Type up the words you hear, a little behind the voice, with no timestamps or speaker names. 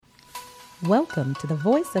Welcome to the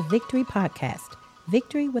Voice of Victory podcast,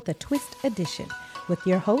 Victory with a Twist edition, with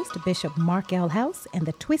your host, Bishop Mark L. House, and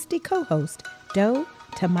the twisty co-host, Doe,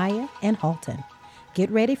 Tamaya, and Halton. Get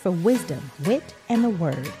ready for wisdom, wit, and the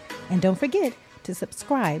word. And don't forget to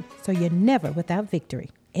subscribe so you're never without victory.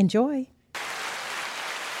 Enjoy.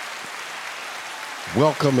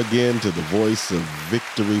 Welcome again to the Voice of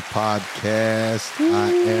Victory podcast. I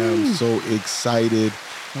am so excited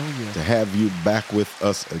to have you back with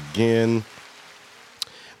us again.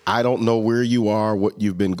 I don't know where you are, what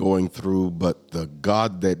you've been going through, but the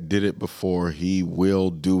God that did it before, he will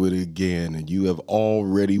do it again. And you have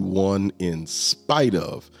already won in spite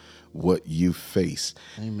of what you face.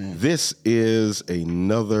 Amen. This is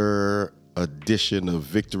another edition of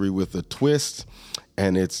Victory with a Twist,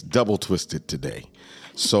 and it's double twisted today.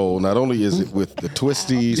 So not only is it with the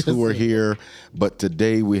twisties who are here, but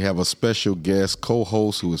today we have a special guest,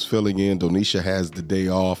 co-host who is filling in. Donisha has the day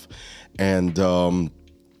off, and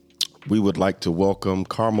we would like to welcome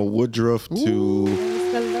Karma Woodruff to.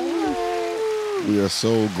 Hello. We are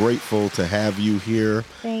so grateful to have you here.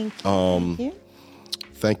 Thank you.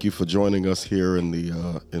 Thank you for joining us here in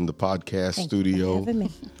the podcast studio. Thank you for having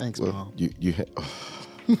me. Thanks, Well, Mom.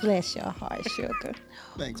 Bless your heart, sugar.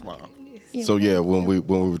 Thanks, Mom. So yeah, when we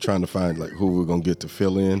were trying to find like who we were gonna get to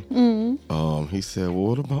fill in, he said, "Well,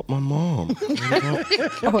 what about my mom?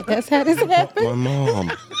 Oh, that's how this happened? My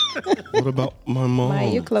mom? What about my mom?" Maya,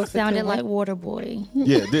 you're closer Sounded to like Waterboy.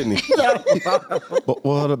 Yeah, didn't he? But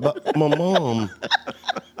what about my mom?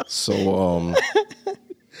 So,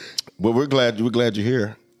 well, we're glad you're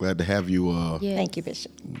here. Glad to have you. Yes. Thank you,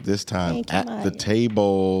 Bishop. This time Thank you, at Maya. the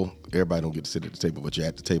table. Everybody don't get to sit at the table, but you're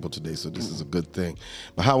at the table today, so this is a good thing.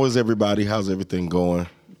 But how is everybody? How's everything going?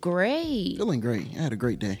 Great. Feeling great. I had a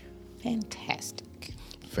great day. Fantastic.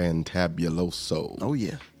 Fantabuloso. Oh,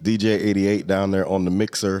 yeah. DJ 88 down there on the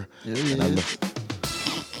mixer. There he And I is.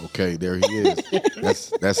 know- okay, there he is.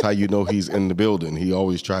 That's how you know he's in the building. He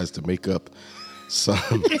always tries to make up some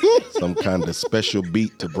kind of special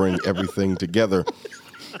beat to bring everything together.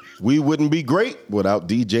 We wouldn't be great without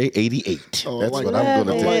DJ 88. Oh, That's I like what that. I'm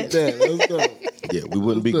going I to tell you. like that. Let's go. Yeah, we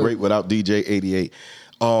wouldn't be great without DJ 88.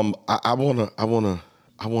 I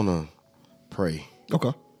wanna pray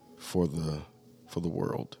Okay. for the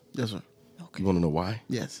world. Yes, sir. You want to know why?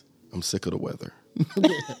 Yes. I'm sick of the weather.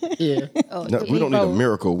 Yeah. Oh, No, we don't need a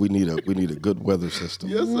miracle. We need a good weather system.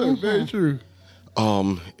 Yes, sir. Very true.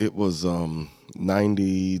 It was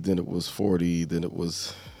 90, then it was 40, then it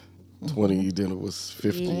was 20, then it was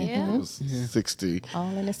 50, then Yeah. it was 60. All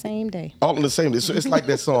in the same day. All in the same. It's like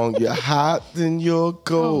that song. You're hot, then you're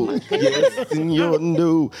cold. Yes, then you're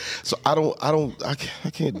new. So I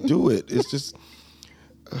can't do it. It's just,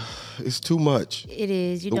 it's too much. It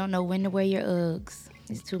is. You don't know when to wear your Uggs.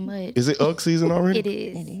 It's too much. Is it Ugg season already? It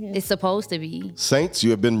is. It's supposed to be. Saints, you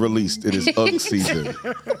have been released. It is Ugg season.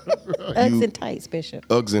 Uggs and tights, Bishop.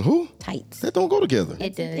 Uggs and who? Tights. That don't go together.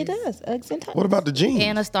 It does. It does. Uggs and tights. What about the jeans?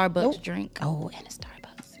 And a Starbucks drink. Oh, and a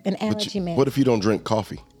Starbucks. An allergy man. What if you don't drink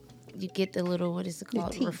coffee? You get the little, what is it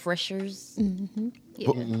called? tea. Refreshers.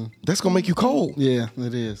 Yeah. That's gonna make you cold. Yeah,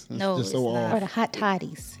 it is. It's No, just so it's not. Or off. the hot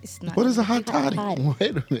toddies. It's not. What is a hot toddy?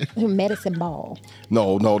 Wait a minute. Medicine ball.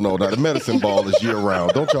 No. The medicine ball is year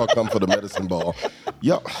round. Don't y'all come for the medicine ball.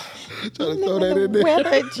 Yup. Trying to throw that in there.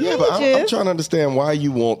 Weather Yeah, but I'm changes. trying to understand why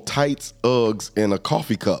you want tights, Uggs, and a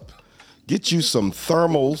coffee cup. Get you some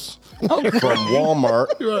thermals from Walmart.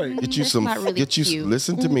 Right. Get you That's some. not really Get you. cute.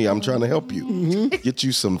 Listen to me. I'm trying to help you. Get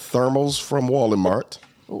you some thermals from Walmart.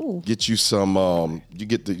 Ooh. Get you some. You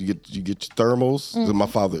get your thermals. My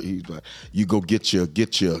father. He's like, you go get your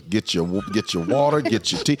water.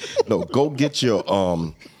 Get your tea. No, go get your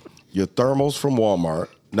thermals from Walmart.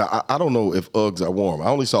 Now I don't know if Uggs are warm. I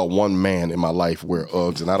only saw one man in my life wear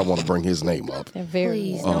Uggs, and I don't want to bring his name up. They're very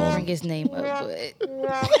Please warm. don't bring his name up. But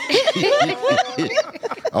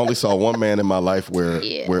I only saw one man in my life wear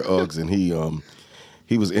Yeah. Uggs, and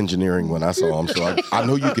he was engineering when I saw him. So I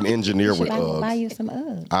know you can engineer with Buy Uggs. you some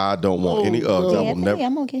Uggs. I don't want any Uggs. I Yeah, will never.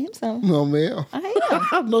 I'm going to get him some. No, ma'am. I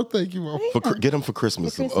am. No, thank you, Mom. Get him for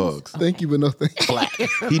Christmas, some Uggs. Thank you, but no thank you. Black.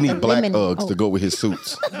 He need black Lemon. Uggs to Oh. go with his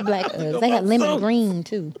suits. Black Uggs. They got lemon green,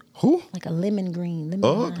 too. Who? Like a lemon green. Lemon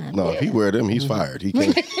Ugg? lime. No, if he wear them, he's fired. He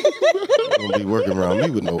can't. He won't be working around me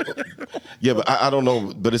with no. Yeah, but I don't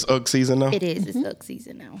know. But it's Ugg season now. it is. It's Ugg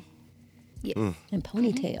season now. Yes. And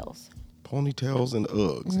ponytails. Ponytails and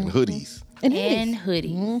Uggs and hoodies. And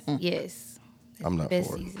hoodies. Yes. I'm not Best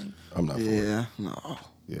for it. season. I'm not for it. Yeah, no.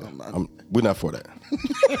 Yeah, I'm not. we're not for that.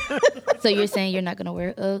 So you're saying you're not going to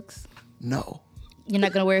wear Uggs? No. You're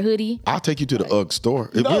not going to wear a hoodie? I'll take you to the UGG store.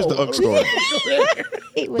 Where's the UGG store?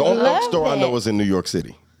 He would The only love UGG store I that. know is in New York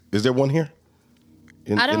City. Is there one here?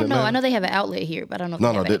 I don't know. Atlanta? I know they have an outlet here, but I don't know. If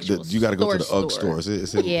No, they have no. an actual You got to go to the UGG store. store.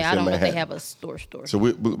 It's in I don't know if they Manhattan. have a store. So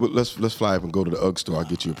let's fly up and go to the UGG store. I'll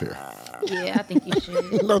get you a pair. Yeah, I think you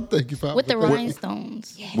should. No, thank you. Papa. With the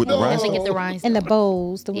rhinestones. With the I rhinestones? think get the rhinestones. And the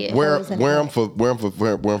bows. The Yeah. Wear bows and the them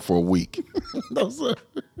bows. for a week. No, sir.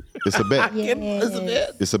 It's a bet.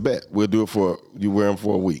 Yes. It's a bet. We'll do it for you. Wear them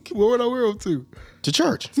for a week Where would I wear them to? to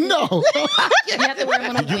church. No. You have to wear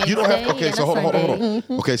them on a Wednesday You don't have. Okay, and so a hold on. Sunday.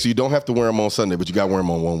 Okay, so you don't have to wear them on Sunday, but you got to wear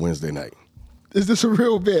them on one Wednesday night. Is this a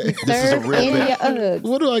real bet? This is a real in bet. your Uggs.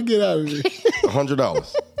 What do I get out of this?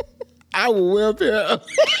 $100. I will wear a pair of.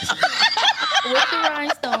 With the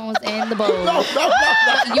rhinestones and the bows. No.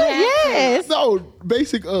 You have Yes. No,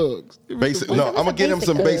 basic Uggs. Basic. No, I'm gonna get him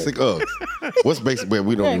some basic Uggs. What's basic? Well,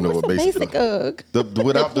 we don't even know What's what a basic. basic Ugg?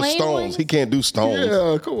 Without the plain stones, ones? he can't do stones.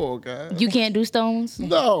 Yeah, come on, guys. You can't do stones. They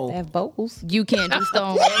No. have bows. You can't do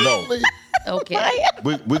stones. No, Okay.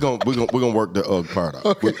 we're gonna work the Ugg part out.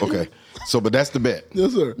 Okay. So, but that's the bet.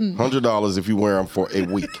 Yes, sir. $100 if you wear them for a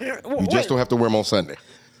week. You just don't have to wear them on Sunday.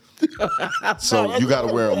 So you got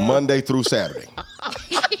to wear them Monday through Saturday.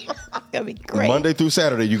 That'd be great. Monday through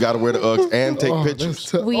Saturday, you got to wear the Uggs and take Oh, pictures.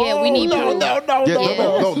 that's tough. We need no, proof. no.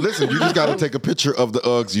 Yeah, no, listen, you just got to take a picture of the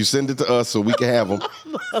Uggs. You send it to us so we can have them.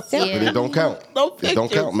 But it Yeah. don't count. No It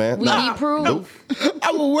don't count, man. We need proof. Nope.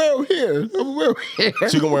 I will wear them here. I will wear them here. So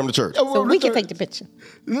you going to wear them to church. So we can take the picture.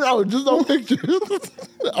 No, just no pictures.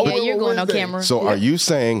 Yeah, you're going on camera. So are you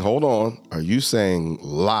saying, hold on, are you saying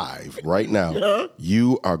live right now,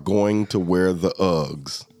 you are going to wear the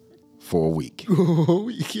Uggs for a week? Oh,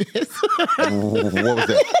 yes. What was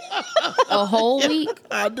that? A whole week?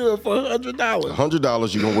 I'll do it for $100.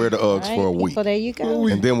 $100, you're going to wear the Uggs for a week. So there you go.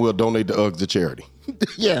 And then we'll donate the Uggs to charity.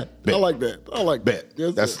 Yeah, Bet. I like that. I like Bet.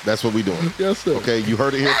 that. Yes, That's what we're doing. Yes, sir. Okay, you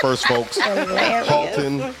heard it here first, folks.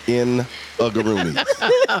 Halton in Uggaroonie.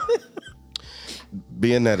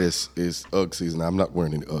 Being that is Ugg season, I'm not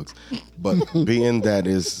wearing any Uggs, but being that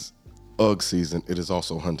is Ugg season, it is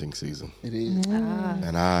also hunting season. It is.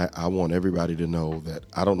 And I want everybody to know that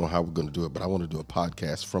I don't know how we're going to do it, but I want to do a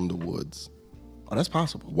podcast from the woods Oh, that's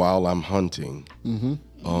possible. while I'm hunting,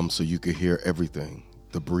 so you could hear everything,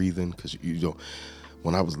 the breathing, because you know,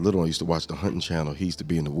 when I was little, I used to watch the hunting channel. He used to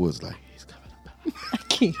be in the woods like, he's coming up. I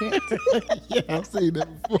can't. Yeah, I've seen that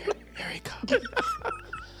before. Here he comes.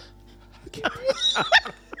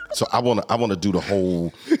 So I wanna do the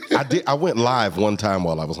whole. I went live one time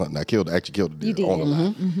while I was hunting. I actually killed a deer You did. on the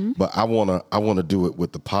live. But I wanna do it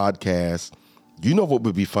with the podcast. You know what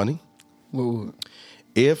would be funny? Well,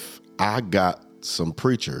 If I got some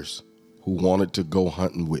preachers who wanted to go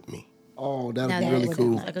hunting with me. oh, that'd Now be that really sounds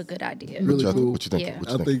cool. like a good idea. Really what, cool. what you thinking? Yeah. What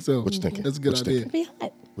you I thinking? think so. What you thinking? That's a good What you idea. thinking? Be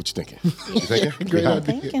hot. What you thinking? You thinking? Great Yeah. idea.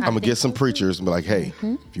 Thinking. I'm gonna get some preachers and be like, hey,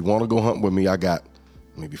 if you want to go hunting with me, I got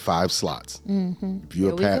maybe 5 slots. If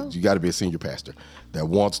you're There we go. you got to be a senior pastor that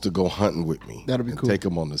wants to go hunting with me. That'd be and cool. Take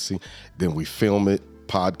them on the scene. Then we film it,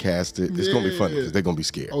 podcast it. It's gonna be funny because they're gonna be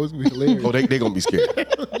scared. Oh, it's gonna be hilarious. Oh, they gonna be scared.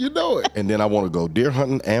 You know it. And then I want to go deer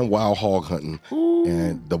hunting and wild hog hunting,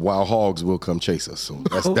 and the wild hogs will come chase us. So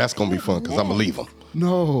that's gonna be fun because I'm gonna leave them.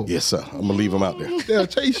 No. Yes, sir. I'm gonna leave them out there. They'll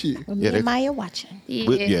chase you. Me they- and Maya watching.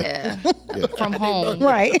 Yeah. Yeah. From home.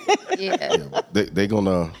 Right. Yeah. They're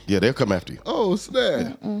gonna. Yeah, they'll come after you. Oh,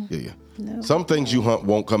 snap. Yeah. Some things you hunt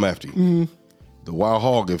won't come after you. The wild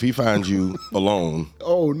hog, if he finds you alone,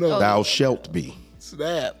 Oh, no. thou shalt be.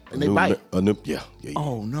 Snap. And they bite. Yeah.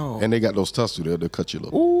 Oh, no. And they got those tusks through there. They'll cut you a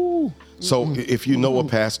little. Ooh. So if you know a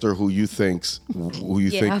pastor who you think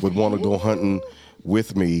would want to go hunting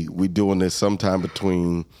with me, we're doing this sometime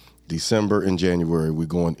between December and January. We're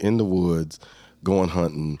going in the woods, going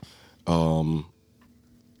hunting,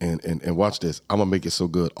 and watch this. I'm gonna make it so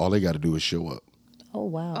good. All they got to do is show up. Oh,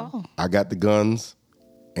 wow. Oh. I got the guns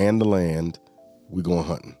and the land. We're going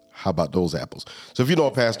hunting. How about those apples? So if you know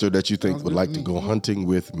a pastor that you think would like to go hunting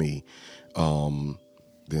with me, then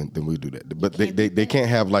we do that. But they can't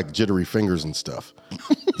have like jittery fingers and stuff.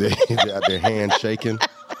 They have their hands shaking.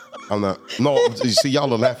 I'm not. No, you see,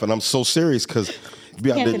 y'all are laughing. I'm so serious because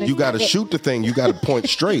you got to shoot the thing. You got to point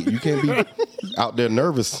straight. You can't be out there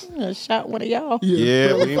nervous. I'm gonna shot one of y'all. Yeah,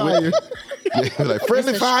 friendly fire. Yeah, like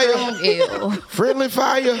friendly fire. Strong ill. Friendly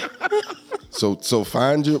fire. So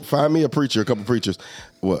find me a preacher, a couple preachers.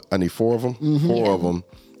 What? I need 4 of them. 4 of them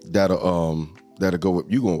that'll go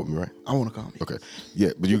with you. Going with me, right? I want to call me. Okay. Yeah,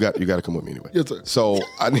 but you got to come with me anyway. Yes, sir. So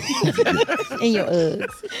I need In your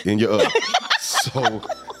Uggs. in your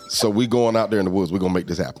So we going out there in the woods. We're gonna make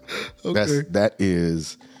this happen. Okay. That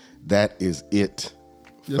is it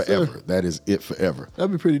Yes, sir. forever. That is it forever.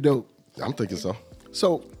 That'd be pretty dope. I'm thinking so.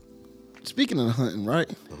 So, speaking of hunting, right?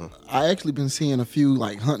 I actually been seeing a few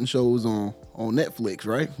like hunting shows on Netflix,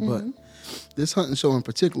 right? But this hunting show in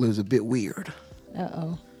particular is a bit weird.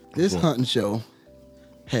 This hunting show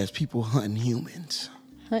has people hunting humans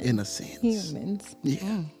in a sense. Humans.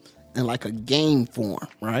 Yeah. In like a game form,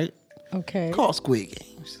 right? Okay. Called Squid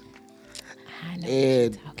Games. I know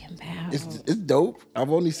And what you're talking about. It's dope. I've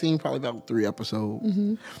only seen probably about 3 episodes.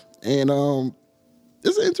 And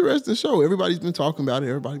it's an interesting show. Everybody's been talking about it.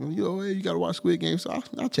 Everybody going, hey, you got to watch Squid Game. So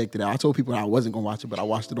I checked it out. I told people I wasn't going to watch it, but I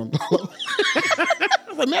watched it on I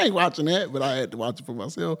was like, man, I ain't watching that, but I had to watch it for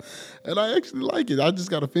myself. And I actually like it. I just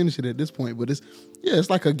got to finish it at this point. But it's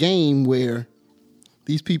like a game where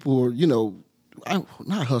these people are,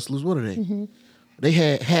 not hustlers. What are they? They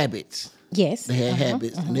had habits. Yes. They had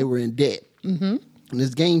habits and they were in debt. And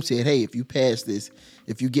this game said, hey, if you pass this,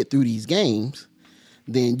 if you get through these games,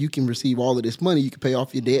 then you can receive all of this money. You can pay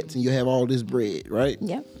off your debts and you have all this bread, right?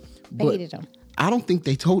 Yep. They But hated them. I don't think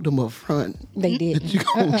they told them up front They did. that you're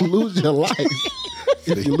going to lose your life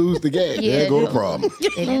if you lose the game. There go the problem.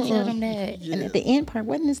 They didn't tell them that. And at the end part,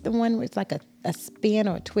 wasn't this the one where it's like a spin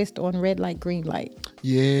or a twist on red light, green light?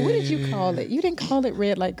 Yeah. What did you call it? You didn't call it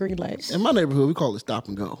red light, green light. In my neighborhood, we call it stop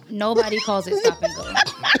and go. Nobody calls it stop and go.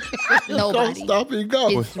 Nobody. Stop and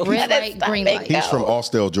go. It's red light, green light. He's from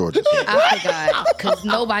Austell, Georgia. I forgot because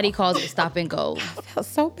nobody calls it stop and go. I felt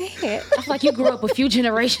so bad. I feel like you grew up a few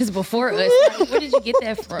generations before us. Like, where did you get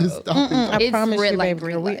that from? Stop and go. I It's promise red you, light, baby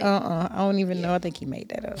green girl. light. I don't even know. I think he made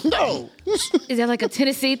that up. No. Is that like a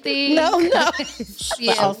Tennessee thing? No.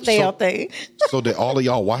 Yeah. Austell thing. So did all of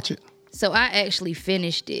y'all watch it? So I actually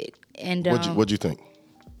finished it, and What'd you think?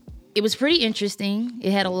 it was pretty interesting.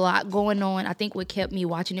 It had a lot going on. I think what kept me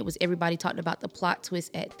watching it was everybody talked about the plot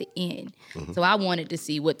twist at the end. So I wanted to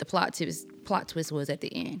see what the plot twist was at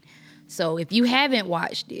the end. So if you haven't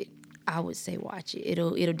watched it, I would say watch it.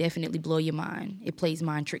 It'll definitely blow your mind. It plays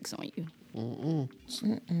mind tricks on you.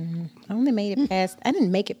 I only made it past. I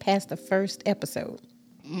didn't make it past the first episode.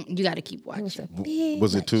 You got to keep It was watching. a big.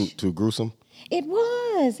 Was it much. too gruesome? It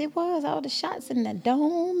was. It was all the shots in the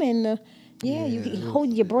dome and the. Yeah, you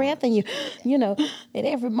hold your breath and at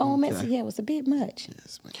every moment. So yeah, it was a bit much.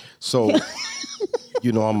 So,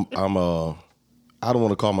 I'm I don't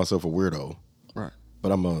want to call myself a weirdo, Right.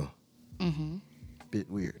 but I'm a Bit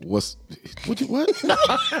weird. what?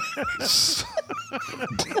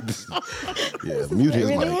 Yeah, mute his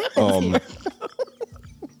mic.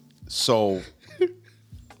 So,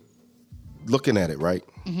 looking at it, right?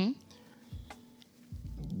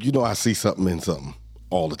 I see something in something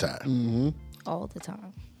all the time. All the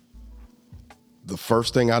time. The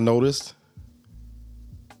first thing I noticed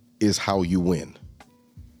is how you win.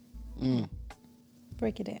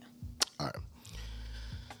 Break it down. All right.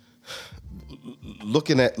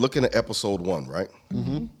 Looking at episode 1, right?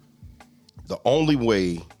 The only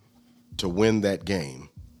way to win that game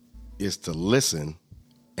is to listen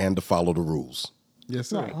and to follow the rules. Yes,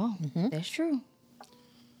 sir. Oh, that's true.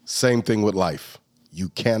 Same thing with life. You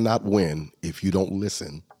cannot win if you don't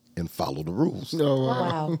listen and follow the rules. No,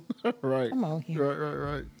 Wow. right. Come on here.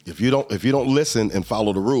 Right. If you don't listen and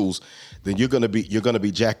follow the rules, then you're gonna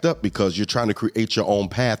be jacked up because you're trying to create your own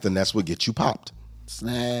path, and that's what gets you popped.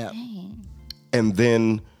 Snap. And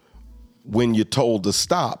then when you're told to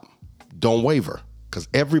stop, don't waver, because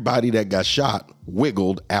everybody that got shot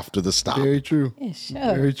wiggled after the stop. Very true. Yeah,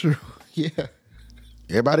 sure. Very true. Yeah.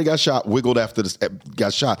 Everybody got shot, wiggled after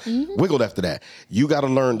wiggled after that. You got to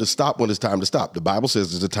learn to stop when it's time to stop. The Bible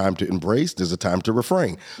says there's a time to embrace, there's a time to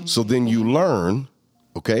refrain. So then you learn,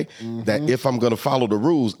 okay, that if I'm going to follow the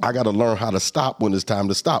rules, I got to learn how to stop when it's time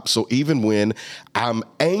to stop. So even when I'm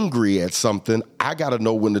angry at something, I got to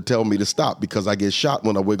know when to tell me to stop, because I get shot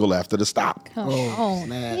when I wiggle after the stop. Come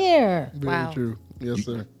on here. Very Wow. true. Yes,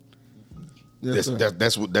 sir. Yes, sir.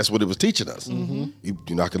 That's what it was teaching us. You're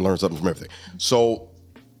not going to learn something from everything. So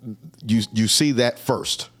you see that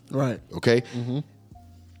first, Right. okay?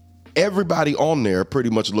 Everybody on there pretty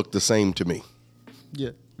much looked the same to me. Yeah,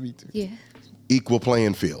 me too. Yeah. Equal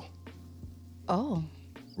playing field. Oh.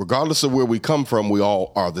 Regardless of where we come from, we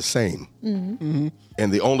all are the same.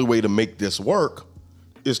 And the only way to make this work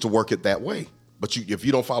is to work it that way. But if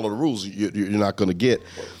you don't follow the rules, you're not going to get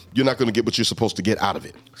what you're supposed to get out of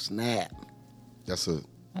it. Snap. That's a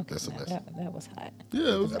lesson. That was hot.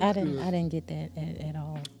 Yeah, it was I didn't get that at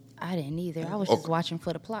all. I didn't either. I was just watching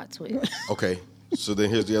for the plot twist. Okay, so then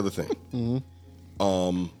here's the other thing.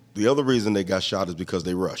 The other reason they got shot is because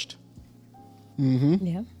they rushed.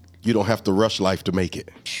 Yeah. You don't have to rush life to make it.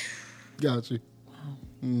 Got you.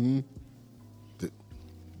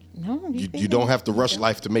 No, You don't have to rush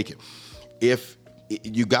life to make it. If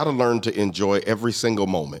you got to learn to enjoy every single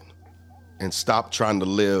moment, and stop trying to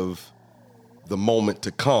live the moment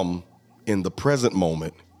to come in the present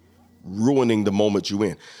moment, ruining the moment you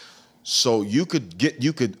in. So you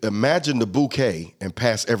could imagine the bouquet and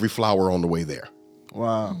pass every flower on the way there.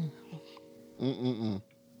 Wow. In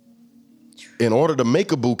order to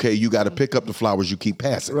make a bouquet, you got to pick up the flowers you keep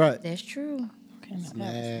passing. Right. That's true.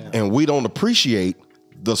 And we don't appreciate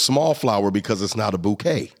the small flower because it's not a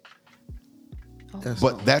bouquet.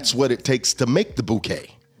 But that's what it takes to make the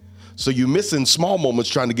bouquet. So you're missing small moments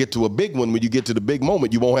trying to get to a big one. When you get to the big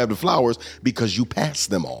moment, you won't have the flowers because you passed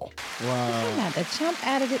them all. Wow. I'm about to jump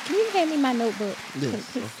out of it. Can you hand me my notebook?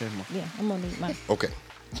 Yes. Okay, Ma. Yeah, I'm gonna need mine. Okay.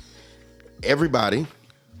 Everybody,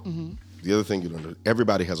 the other thing you don't know,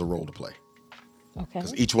 everybody has a role to play. Okay.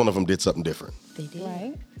 Because each one of them did something different. They did.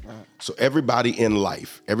 Right. So everybody in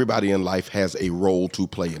life has a role to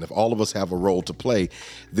play. And if all of us have a role to play,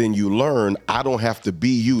 then you learn, I don't have to be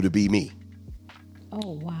you to be me.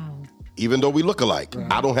 Oh, wow. Even though we look alike,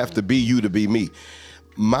 I don't have to be you to be me.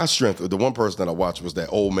 My strength, the one person that I watched was that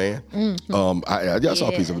old man. I saw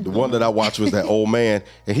a piece of it. The one that I watched was that old man,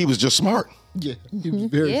 and he was just smart. Yeah, he was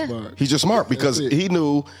very Yeah. smart. He's just smart because he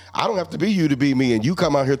knew I don't have to be you to be me, and you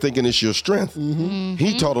come out here thinking it's your strength.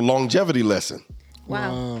 He taught a longevity lesson.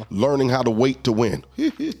 Wow. Learning how to wait to win.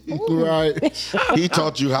 Right. He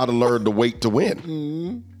taught you how to learn to wait to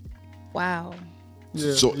win. Wow.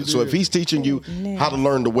 Yeah, So he if did. he's teaching you how to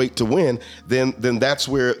learn to wait to win, then that's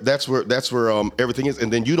where everything is.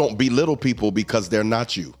 And then you don't belittle people because they're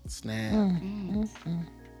not you. Snap.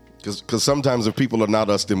 Because sometimes if people are not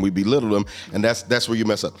us, then we belittle them, and that's where you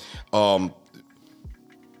mess up.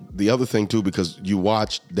 The other thing too, because you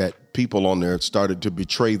watched that people on there started to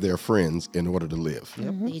betray their friends in order to live.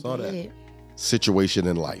 They Saw that. did. Situation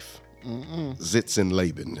in life. Sitz in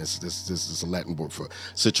Leben. This is a Latin word for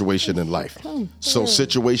situation in life. So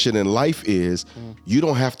situation in life is you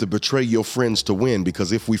don't have to betray your friends to win,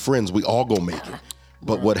 because if we friends, we all gonna make it.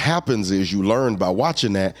 But what happens is you learn by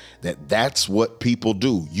watching that's what people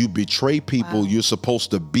do. You betray people you're supposed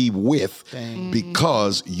to be with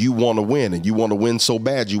because you want to win, and you want to win so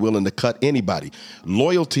bad you're willing to cut anybody.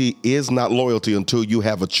 Loyalty is not loyalty until you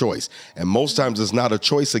have a choice. And most times it's not a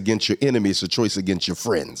choice against your enemy, it's a choice against your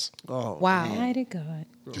friends. Oh, Wow. Mighty God.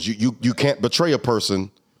 Because you can't betray a person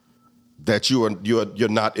that you're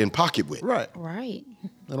not in pocket with. right. Right.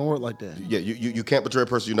 It don't work like that. Yeah, you can't betray a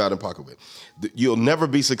person you're not in pocket with. You'll never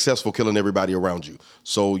be successful killing everybody around you.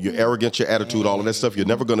 So your arrogance, your attitude, all of that stuff, you're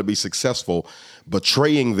never going to be successful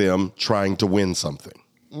betraying them trying to win something.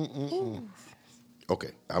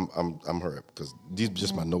 Okay, I'm hurried because these are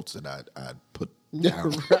just my notes that I put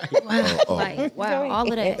down Right. Wow. Like, wow. All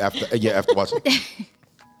of that. after watching.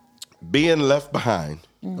 Being left behind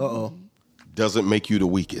Uh-oh. doesn't make you the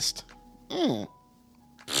weakest.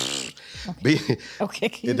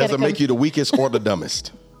 Okay. It doesn't make you the weakest or the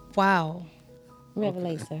dumbest. Wow.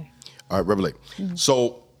 Revelate, sir. All right, revelate.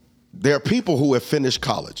 So there are people who have finished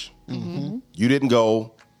college. You didn't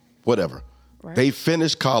go, whatever. Right. They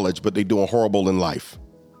finished college, but they're doing horrible in life.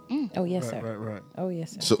 Oh, yes, sir. Right. Oh,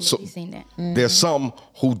 yes, sir. So You seen that? there's some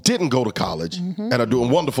who didn't go to college and are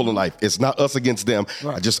doing wonderful in life. It's not us against them.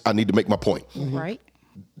 I need to make my point. Right.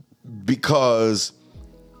 Because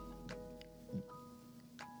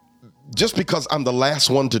just because I'm the last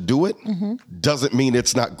one to do it doesn't mean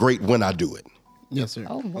it's not great when I do it. Yes, sir.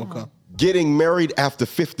 Oh, wow. Okay. Getting married after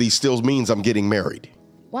 50 still means I'm getting married.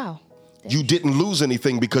 Wow. You didn't lose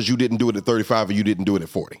anything because you didn't do it at 35 or you didn't do it at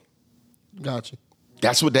 40. Gotcha.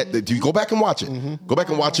 That's what that, you go back and watch it. Go back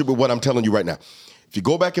and watch it with what I'm telling you right now. If you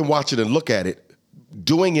go back and watch it and look at it,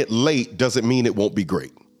 doing it late doesn't mean it won't be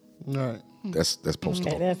great. All right. That's post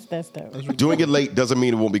Okay, that's dope. Doing it late doesn't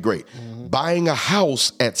mean it won't be great. Buying a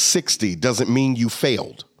house at 60 doesn't mean you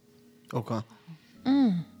failed. Okay.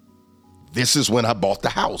 This is when I bought the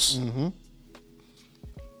house.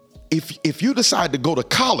 If you decide to go to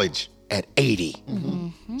college at 80,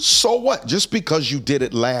 so what? Just because you did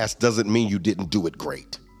it last doesn't mean you didn't do it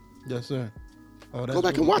great. Yes, sir. Oh, that's Go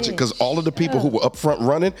back and what- watch it, because all of the people who were up front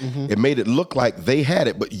running, it made it look like they had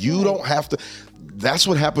it, but you don't have to. That's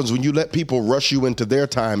what happens when you let people rush you into their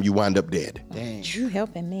time. You wind up dead. Dang. You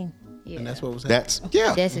helping me. Yeah. And that's what was happening.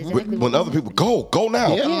 That's exactly When what other people go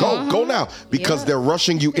now, go now, because they're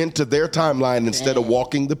rushing you into their timeline instead of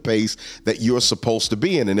walking the pace that you're supposed to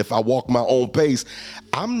be in. And if I walk my own pace,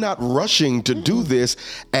 I'm not rushing to do this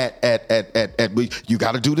at you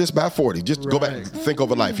got to do this by 40. Just go back, think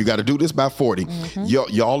over life. You got to do this by 40.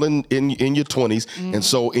 Y'all in your 20s, and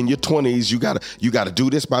so in your 20s you got to do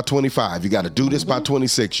this by 25. You got to do this by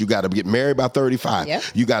 26. You got to get married by 35. Yep.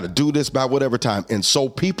 You got to do this by whatever time. And so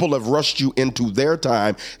people have rushed you into their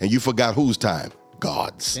time, and you forgot whose time.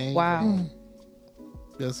 gods. Wow.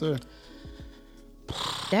 Yes, sir.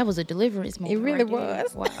 That was a deliverance moment. It really right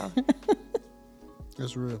there. was. Wow.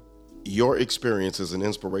 That's real. Your experience is an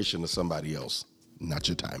inspiration to somebody else, not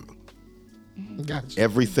your timing. Gotcha.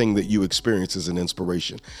 Everything that you experience is an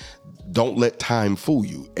inspiration. Don't let time fool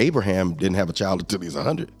you. Abraham didn't have a child until he was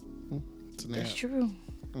 100. That's true.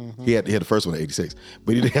 He had the first one at 86,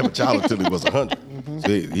 but he didn't have a child until he was 100. So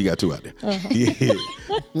he got two out there.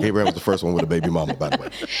 Abraham was the first one with a baby mama, by the way.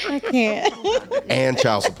 I can't. And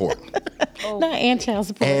child support. Not and child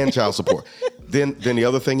support. And child support. Then the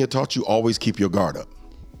other thing it taught you, always keep your guard up.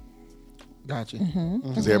 Gotcha.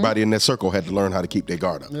 Because everybody in that circle had to learn how to keep their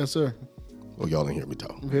guard up. Yes, sir. Well, y'all didn't hear me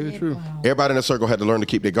talk. Very true. Everybody in the circle had to learn to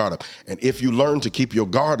keep their guard up. And if you learn to keep your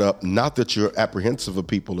guard up, not that you're apprehensive of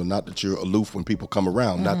people and not that you're aloof when people come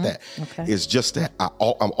around, not that. Okay. It's just that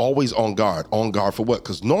I'm always on guard. On guard for what?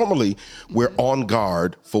 Because normally we're on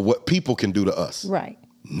guard for what people can do to us. Right.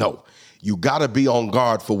 No. You got to be on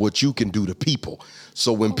guard for what you can do to people.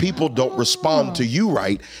 So when people don't respond to you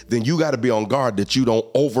right, then you got to be on guard that you don't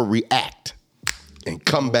overreact and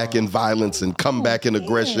come back in violence and come back in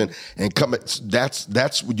aggression and come.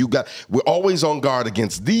 That's what you got. We're always on guard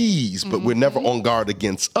against these, but we're never on guard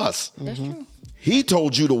against us. That's true. He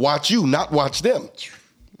told you to watch you, not watch them.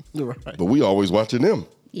 Right. But we always watching them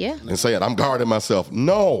Yeah. and saying, I'm guarding myself.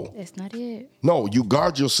 No, That's not it. no, you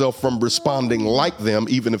guard yourself from responding like them,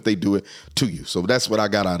 even if they do it to you. So that's what I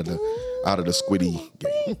got out of the Squiddy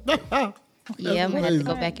game. Yeah, I'm gonna have to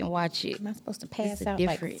go back and watch it. Am I supposed to pass It's out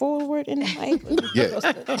different. like forward in the mic? Yeah.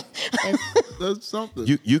 That's something.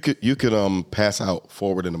 You could pass out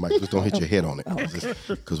forward in the mic. Just don't hit your head on it,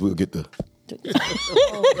 because we'll get the.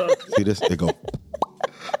 See this? They go.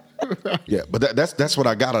 Yeah, but that's what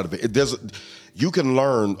I got out of it. You can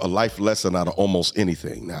learn a life lesson out of almost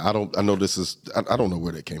anything. Now I don't know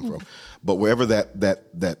where that came from, but wherever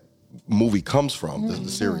that movie comes from, the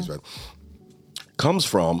series, right, comes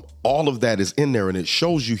from, all of that is in there, and it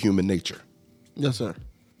shows you human nature. Yes, sir.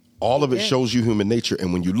 All of it shows you human nature.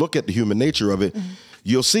 And when you look at the human nature of it,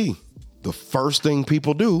 you'll see the first thing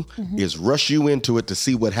people do is rush you into it to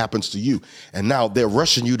see what happens to you. And now they're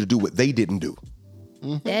rushing you to do what they didn't do.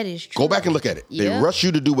 That is true. Go back and look at it. They Yeah. rush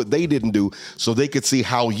you to do what they didn't do so they could see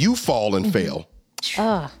how you fall and fail.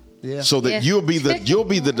 Yeah. So that Yeah. you'll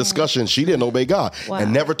be the discussion. She didn't obey God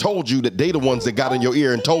and never told you that they the ones that got in your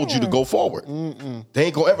ear and told you to go forward. They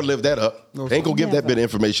ain't gonna ever live that up. They ain't gonna give that bit of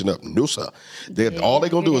information up. No, sir. All they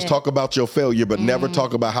gonna do is talk about your failure, but never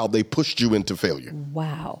talk about how they pushed you into failure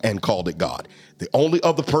Wow. and called it God. The only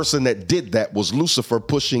other person that did that was Lucifer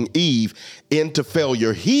pushing Eve into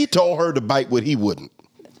failure. He told her to bite what he wouldn't.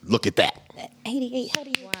 Look at that. 88. How do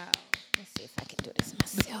you? Wow. Let's see if I can do this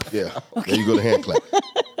myself. Yeah. There you go to hand clap.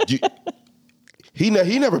 He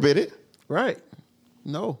never bit it. Right.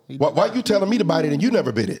 No. Why you telling me to bite it and you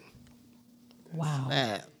never bit it?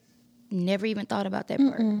 Wow. Never even thought about that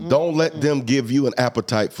part. Don't let them give you an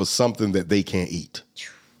appetite for something that they can't eat.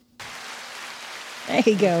 There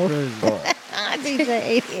you go. Crazy. DJ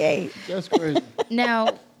 88. That's crazy.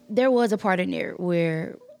 Now, there was a part in there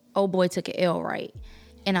where old boy took an L, right?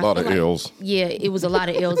 And I Lot feel of L's. Yeah, it was a lot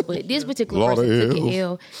of L's, but this particular Lot of person took an L's.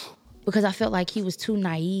 L because I felt like he was too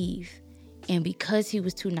naive. And because he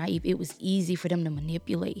was too naive, it was easy for them to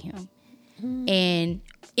manipulate him. And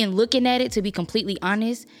in looking at it, to be completely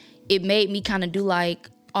honest, it made me kind of do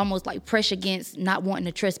almost like pressure against not wanting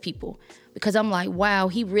to trust people. Because I'm like, wow,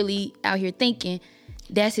 he really out here thinking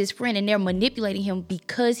that's his friend, and they're manipulating him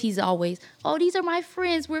because he's always, oh, these are my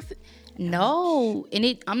friends. No.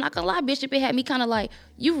 And I'm not gonna lie, Bishop, it had me kind of like,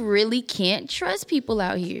 you really can't trust people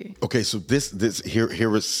out here. Okay, so here's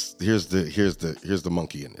the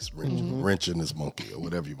monkey in this wrench in this monkey or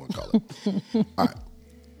whatever you want to call it. All right,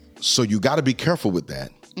 so you got to be careful with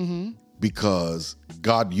that because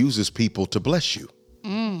God uses people to bless you,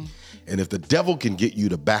 and if the devil can get you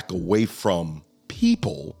to back away from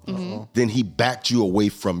people, then he backed you away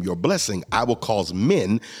from your blessing. I will cause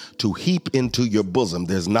men to heap into your bosom.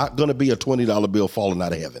 There's not going to be a $20 bill falling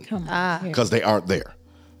out of heaven because they aren't there.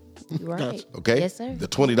 You're right. Okay. Yes, sir. The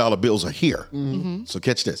 $20 bills are here. So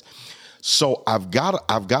catch this. So I've got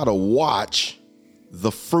to watch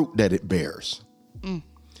the fruit that it bears.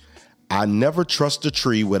 I never trust a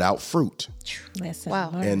tree without fruit. Listen, Wow.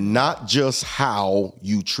 Lord. And not just how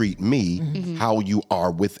you treat me, how you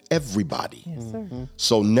are with everybody. Yes, sir.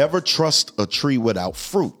 So never trust a tree without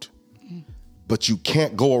fruit. But you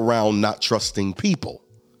can't go around not trusting people.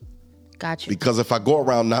 Gotcha. Because if I go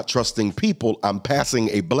around not trusting people, I'm passing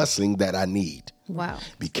a blessing that I need. Wow.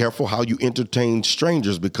 Be careful how you entertain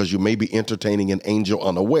strangers because you may be entertaining an angel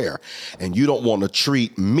unaware. And you don't want to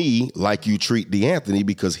treat me like you treat DeAnthony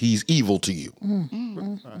because he's evil to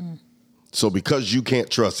you. So because you can't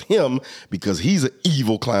trust him because he's an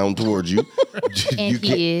evil clown towards you. And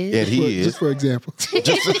he is. Just for example.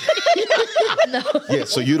 No. Yeah,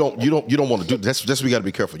 so you don't want to do that's we got to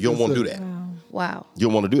be careful. You don't want to do that. Wow. You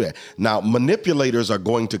don't want to do that. Now, manipulators are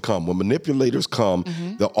going to come. When manipulators come,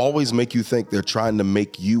 they'll always make you think they're trying to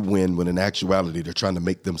make you win when in actuality they're trying to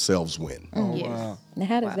make themselves win. Yes. Wow. Now,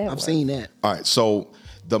 how does that work? I've seen that. All right, so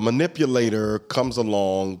the manipulator comes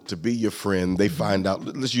along to be your friend. They find out,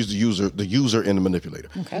 let's use the user and the manipulator.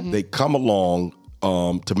 Okay. They come along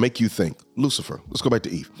to make you think. Lucifer, let's go back to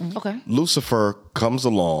Eve. Okay. Lucifer comes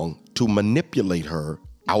along to manipulate her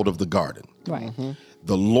out of the garden. Right.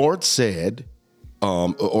 The Lord said,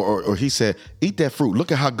 or he said, eat that fruit.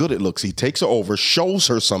 Look at how good it looks. He takes her over, shows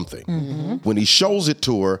her something. When he shows it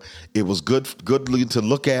to her, it was goodly to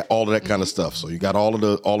look at, all of that kind of stuff. So you got all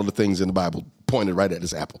of the things in the Bible pointed right at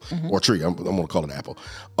this apple or tree. I'm going to call it apple.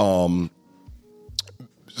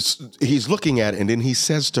 He's looking at it, and then he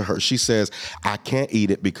says to her, she says, I can't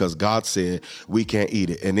eat it because God said we can't eat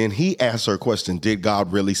it. And then he asks her a question, did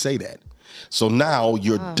God really say that? So now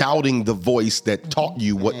you're doubting the voice that taught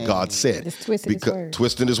you what God said. It's twisting his word.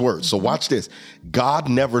 Twisting his word. So watch this. God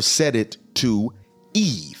never said it to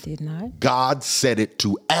Eve. Did not. God said it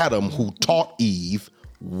to Adam, who taught Eve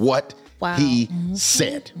what he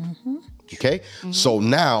said. Okay? So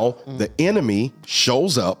now the enemy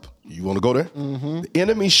shows up. You want to go there? The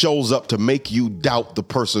enemy shows up to make you doubt the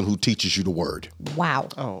person who teaches you the word. Wow.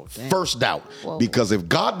 Oh, damn. First doubt. Because if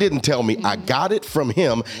God didn't tell me, I got it from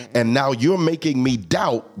him, and now you're making me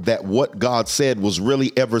doubt that what God said was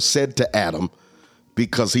really ever said to Adam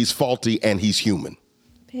because he's faulty and he's human.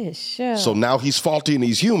 Bishop. So now he's faulty and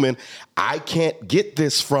he's human. I can't get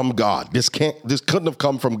this from God. This couldn't have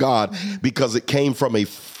come from God because it came from a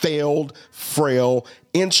failed, frail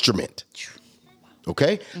instrument.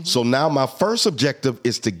 Okay? So now my first objective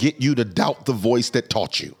is to get you to doubt the voice that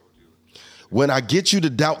taught you. When I get you to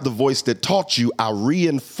doubt the voice that taught you, I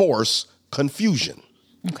reinforce confusion.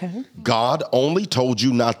 Okay. God only told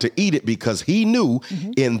you not to eat it because he knew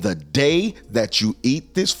in the day that you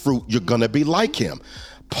eat this fruit, you're going to be like him.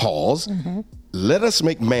 Pause. Let us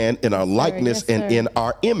make man in our likeness and in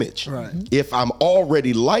our image. Right. If I'm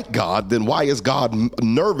already like God, then why is God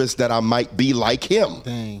nervous that I might be like him?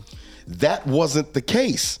 Dang. That wasn't the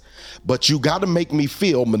case. But you got to make me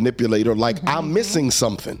feel, manipulator, like I'm missing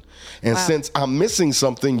something. And since I'm missing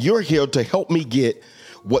something, you're here to help me get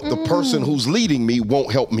what the person who's leading me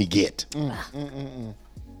won't help me get. And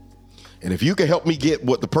if you can help me get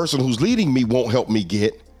what the person who's leading me won't help me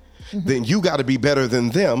get, then you got to be better than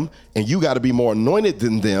them, and you got to be more anointed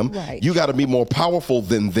than them. Right. You got to be more powerful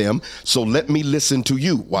than them. So let me listen to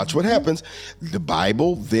you. Watch what happens. The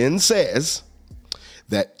Bible then says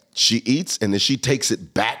that she eats, and then she takes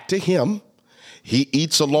it back to him. He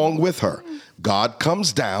eats along with her. God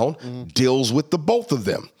comes down, deals with the both of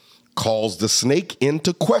them, calls the snake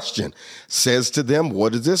into question, says to them,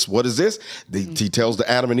 what is this? What is this? He tells the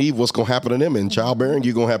Adam and Eve what's going to happen to them in childbearing.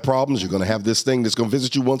 You're going to have problems. You're going to have this thing that's going to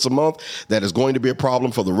visit you once a month that is going to be a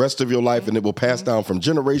problem for the rest of your life, and it will pass down from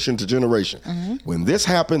generation to generation. When this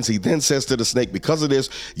happens, he then says to the snake, because of this,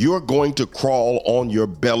 you're going to crawl on your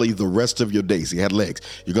belly the rest of your days. He had legs.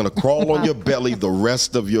 You're going to crawl on your belly the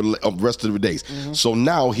rest of your days. So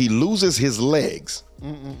now he loses his legs.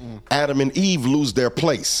 Adam and Eve lose their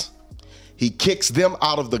place. He kicks them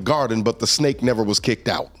out of the garden, but the snake never was kicked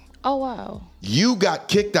out. Oh, wow. You got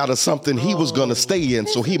kicked out of something he was going to stay in,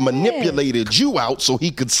 so he manipulated you out so he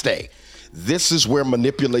could stay. This is where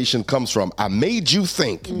manipulation comes from. I made you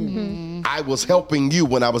think I was helping you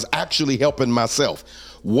when I was actually helping myself.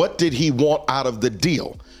 What did he want out of the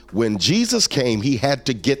deal? When Jesus came, he had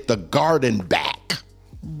to get the garden back.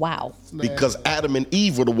 Wow. Because Adam and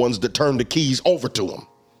Eve were the ones that turned the keys over to him.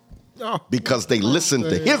 Because they listened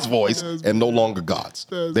to his voice and no longer God's.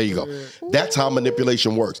 There you go. That's how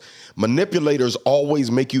manipulation works. Manipulators always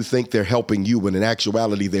make you think they're helping you when in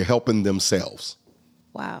actuality they're helping themselves.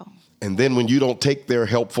 Wow. And then when you don't take their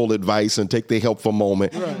helpful advice and take their helpful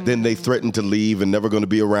moment, then they threaten to leave and never going to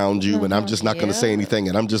be around you. And I'm just not going to say anything.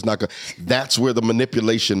 And I'm just not going to. That's where the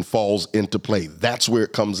manipulation falls into play. That's where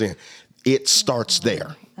it comes in. It starts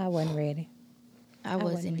there. I wasn't ready. I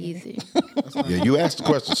wasn't either. Yeah, you asked the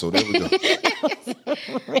question, so there we go.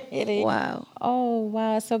 Ready. Wow. Oh,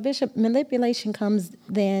 wow. So, Bishop, manipulation comes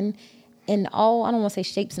then in all, I don't want to say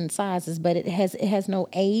shapes and sizes, but it has no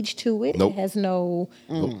age to it. Nope. It has no,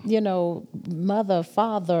 mother,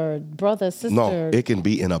 father, brother, sister. No, it can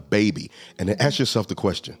be in a baby. And then ask yourself the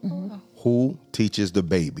question, who teaches the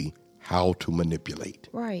baby how to manipulate?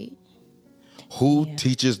 Right. Who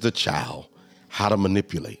teaches the child how to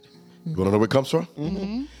manipulate? You want to know where it comes from?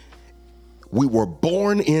 We were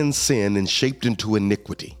born in sin and shaped into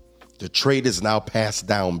iniquity. The trait is now passed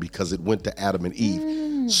down because it went to Adam and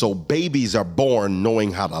Eve. So babies are born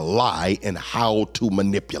knowing how to lie and how to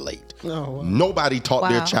manipulate. Oh, wow. Nobody taught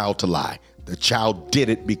their child to lie. The child did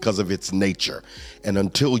it because of its nature. And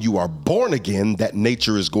until you are born again, that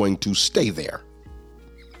nature is going to stay there.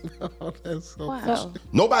 Oh, that's so Wow.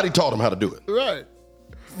 Nobody taught them how to do it. right.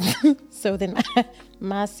 So then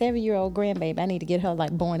my 7-year-old grandbaby, I need to get her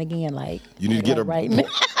like born again. Like You need to get her right now.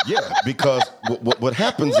 Yeah, because what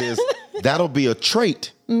happens is that'll be a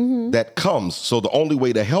trait that comes. So the only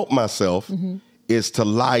way to help myself is to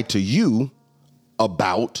lie to you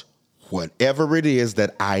about whatever it is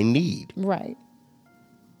that I need. Right.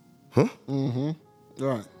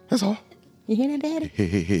 Right. That's all. You hear that, Daddy?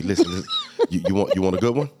 Hey, listen. You want a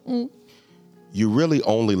good one? You really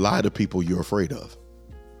only lie to people you're afraid of.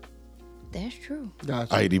 That's true.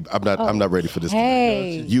 Gotcha. I'm not ready for this.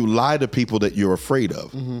 Hey. You lie to people that you're afraid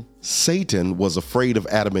of. Satan was afraid of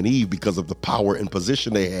Adam and Eve because of the power and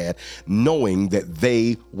position they had, knowing that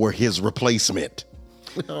they were his replacement.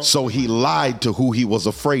 So he lied to who he was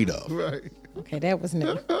afraid of. Right. Okay, that was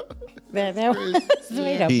new. that was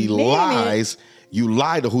wait a He minute. lies. You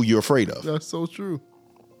lie to who you're afraid of. That's so true.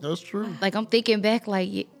 That's true. Like I'm thinking back, like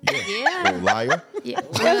yeah. Oh, liar. Yeah.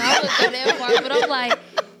 Well, I would go that far, but I'm like,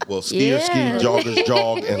 Well, skiers ski, Yeah. joggers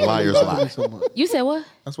jog, and liars You love me lie. so much. you said what?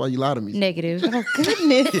 That's why you lie to me. Negative. Oh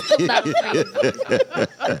goodness. I'm not afraid.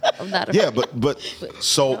 I'm not afraid. Yeah, but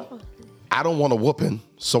so I don't want a whooping,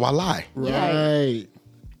 so I lie. Right. I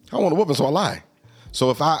don't want a whooping, so I lie. So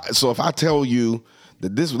if I tell you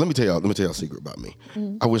that this, let me tell y'all a secret about me.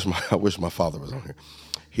 I wish my father was on here.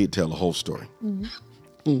 He'd tell the whole story.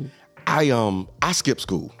 I skipped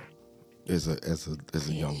school as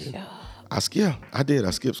a young man. I did.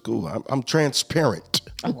 I skipped school. I'm transparent.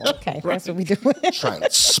 Oh, okay, that's what we do.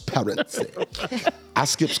 Transparency. I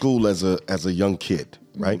skipped school as a young kid,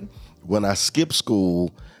 right? When I skipped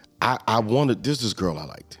school, I wanted this girl I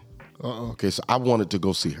liked. Okay, so I wanted to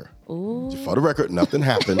go see her. Ooh. For the record, nothing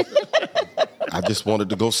happened. I just wanted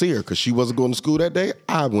to go see her because she wasn't going to school that day.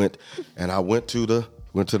 I went to the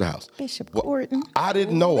house. Bishop Gordon. I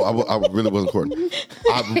didn't know. I really wasn't courting.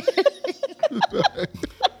 I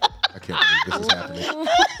can't believe this is happening.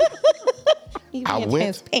 You I being went-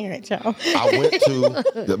 transparent, y'all. I went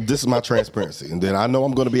to this is my transparency, and then I know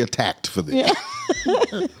I'm going to be attacked for this.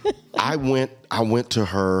 Yeah. I went to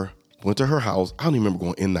her house. I don't even remember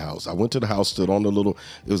going in the house. I went to the house, stood on it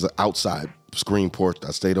was an outside screen porch.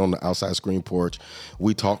 I stayed on the outside screen porch.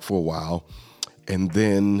 We talked for a while, and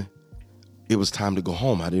then it was time to go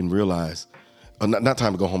home. I didn't realize, not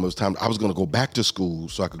time to go home. It was time. I was going to go back to school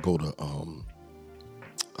so I could go to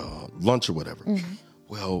lunch or whatever.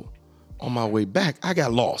 Well, on my way back, I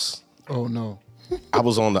got lost. Oh no. I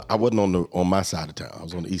wasn't on my side of town. I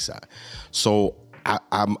was on the east side. So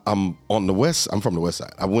I'm on the west. I'm from the west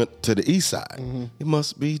side. I went to the east side. It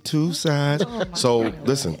must be two sides. So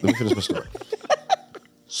listen, let me finish my story.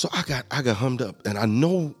 So I got hummed up, and I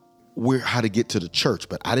know how to get to the church,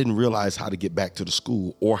 but I didn't realize how to get back to the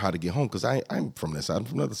school or how to get home because I'm from this side. I'm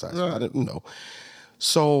from the other side. So I didn't know.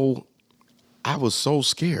 So I was so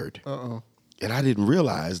scared. And I didn't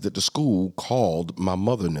realize that the school called my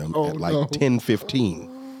mother and them at like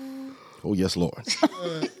 10:15. Oh yes, Lord.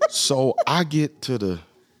 So I get to the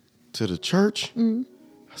church. I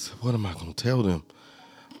said, what am I gonna tell them?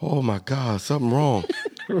 Oh my God, something wrong.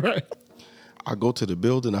 Right. I go to the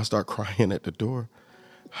building, I start crying at the door.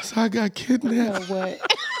 I said, I got kidnapped. What?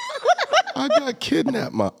 I got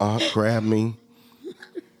kidnapped. My aunt grabbed me.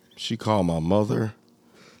 She called my mother.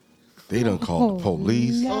 They done called the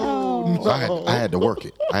police. No. So I had to work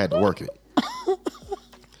it. I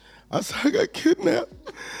said, I got kidnapped.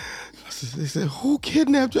 They said, who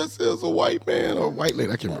kidnapped you? I said, it was a white man or a white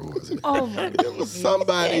lady. I can't remember what it was. Oh my God. It was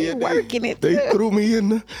somebody. And Working it. they threw me in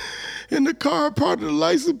the car. Part of the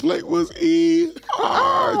license plate was E-R-G.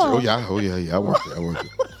 Oh yeah, I worked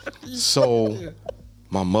it. So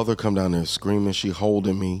my mother come down there screaming. She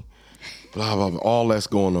holding me. Blah, blah, blah. All that's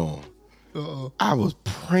going on. I was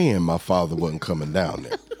praying my father wasn't coming down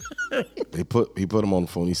there. He put him on the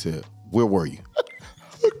phone. He said, where were you?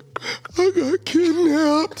 I got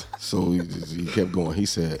kidnapped. So he kept going. He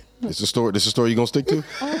said, this is a story you gonna stick to?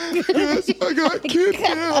 Yes, I got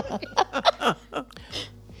kidnapped.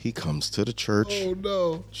 He comes to the church. Oh,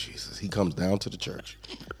 no. Jesus, he comes down to the church.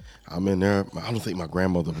 I'm in there. I don't think my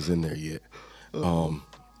grandmother was in there yet.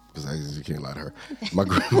 Because you can't lie to her. My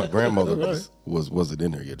grandmother wasn't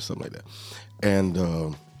in there yet or something like that.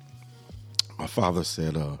 And my father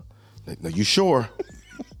said, now you sure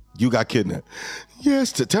you got kidnapped?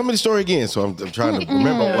 Yes. Tell me the story again. So I'm trying to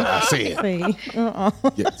remember what I said.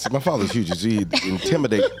 Yeah, see, my father's huge. He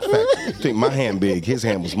intimidate. In fact, I think my hand big. His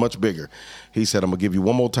hand was much bigger. He said, I'm going to give you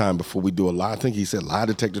one more time before we do a lie. I think he said lie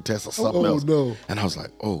detector test or something else. No. And I was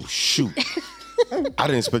like, oh, shoot. I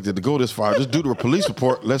didn't expect it to go this far. Just do the police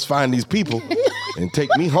report. Let's find these people and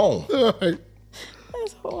take me home.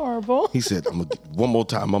 That's horrible. He said, I'm gonna one more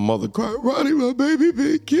time. My mother cried, Ronnie, my baby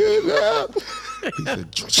been kidnapped. He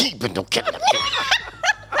said, she been no kidnapped.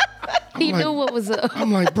 He knew what was up.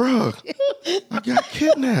 I'm like, bro, I got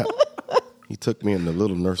kidnapped. He took me in the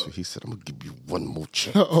little nursery. He said, I'm gonna give you one more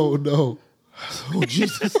chance. Oh, no. Oh,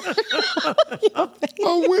 Jesus.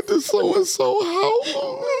 I went to so-and-so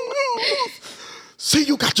house. See,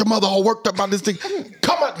 you got your mother all worked up about this thing.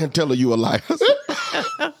 Come out and tell her you a liar.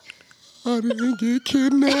 I didn't get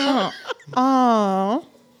kidnapped. Oh,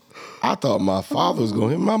 I thought my father was going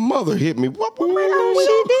to hit my mother hit me. What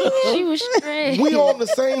she did. She was straight. We on the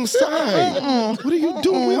same side. What are you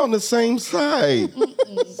doing? We on the same side.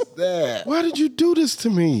 Why did you do this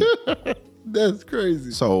to me? That's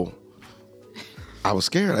crazy. So I was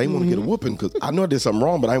scared. I didn't want to get a whooping because I know I did something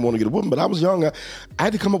wrong, but I didn't want to get a whooping. But I was young. I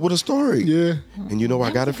had to come up with a story. Yeah. And you know where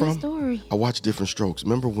I got it from? Story. I watched Different Strokes.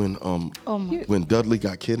 Remember when Dudley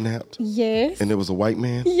got kidnapped? Yes. And there was a white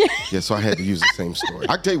man? Yeah. So I had to use the same story.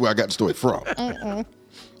 I can tell you where I got the story from.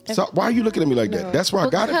 So why are you looking at me like that? That's where I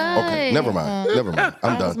got it? Okay, never mind.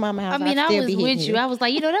 I'm done. Mama house, I mean, I still was be with hitting you. I was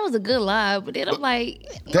like, that was a good lie. But then I'm like,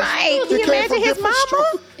 Right. Can you It came imagine from his Different mama?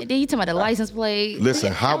 Strokes. and then you talking about the license plate.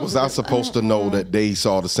 Listen, how was I supposed to know that they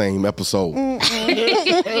saw the same episode?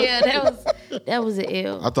 Yeah, that was an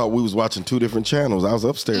L. I thought we was watching two different channels. I was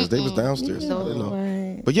upstairs. They was downstairs. No. I didn't know.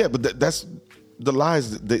 Right. But yeah, that's the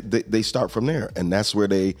lies. They start from there, and that's where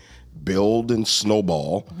they build and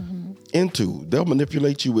snowball into. They'll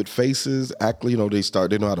manipulate you with faces. Act, they know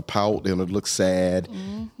how to pout. They know how to look sad.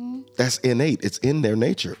 That's innate. It's in their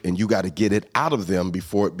nature, and you got to get it out of them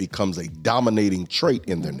before it becomes a dominating trait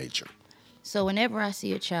in their nature. So whenever I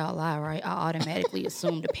see a child lie, right, I automatically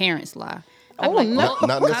assume the parents lie. Oh, I'm like, no.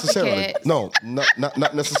 Not necessarily. copycats. No,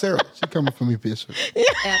 not necessarily. She coming for me, Bishop.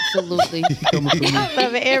 Absolutely. Coming for me. I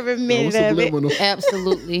love it every minute of it. Subliminal.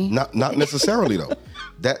 Absolutely. Not necessarily though.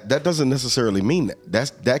 That doesn't necessarily mean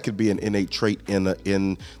that. That could be an innate trait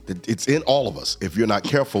it's in all of us. If you're not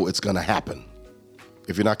careful, it's gonna happen.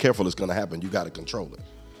 If you're not careful, it's gonna happen. You got to control it.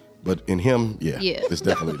 But in him, yeah. it's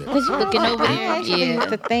definitely there. Looking over I there, actually used yeah.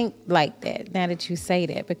 to think like that now that you say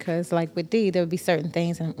that, because like with D, there would be certain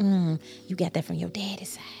things and you got that from your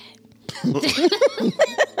daddy's side.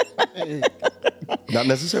 Not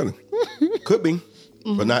necessarily. Could be,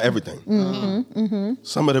 but not everything.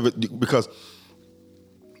 Some of it, because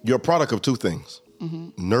you're a product of two things: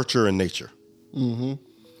 nurture and nature. Who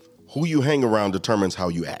you hang around determines how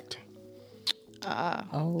you act.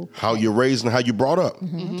 How you're raised and how you brought up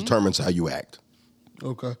determines how you act.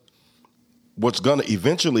 Okay. What's going to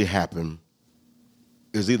eventually happen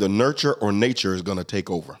is either nurture or nature is going to take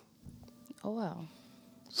over. Oh, wow.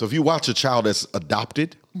 So if you watch a child that's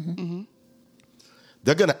adopted,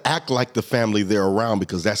 they're going to act like the family they're around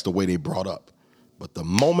because that's the way they brought up. But the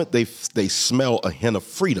moment they smell a hint of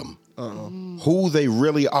freedom, who they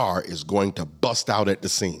really are is going to bust out at the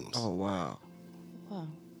seams. Oh, wow.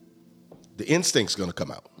 The instinct's going to come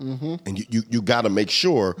out. And you got to make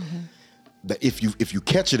sure that if you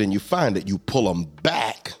catch it and you find it, you pull them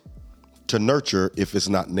back to nurture if it's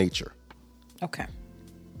not nature. Okay.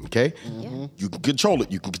 Okay? You can control it.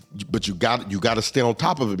 But you got to stay on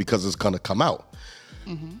top of it because it's going to come out.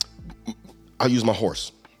 I'll use my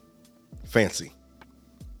horse, Fancy.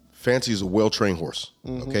 Fancy is a well-trained horse.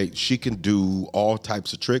 Okay, she can do all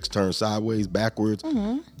types of tricks, turn sideways, backwards,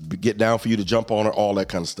 get down for you to jump on her, all that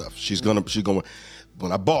kind of stuff. She's gonna.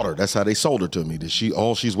 When I bought her, that's how they sold her to me. That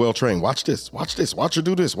she's well-trained. Watch this. Watch her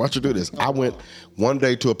do this. Watch her do this. I went one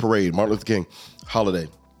day to a parade, Martin Luther King holiday,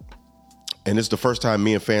 and it's the first time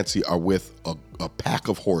me and Fancy are with a pack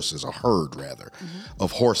of horses, a herd rather,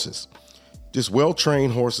 of horses. Just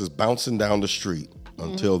well-trained horses bouncing down the street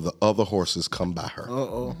until the other horses come by her.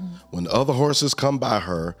 When the other horses come by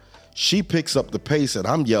her, she picks up the pace and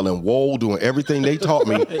I'm yelling, whoa, doing everything they taught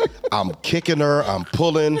me. I'm kicking her, I'm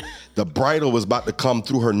pulling. The bridle was about to come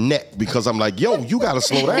through her neck because I'm like, yo, you got to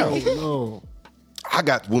slow down.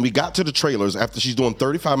 When we got to the trailers, after she's doing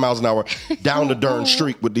 35 miles an hour down the darn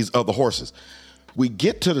street with these other horses, We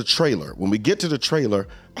get to the trailer. When we get to the trailer,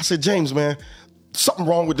 I said, James, man, something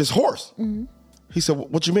wrong with this horse. He said,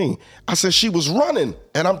 what you mean? I said, she was running,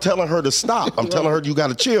 and I'm telling her to stop. I'm telling her, you got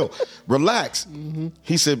to chill, relax.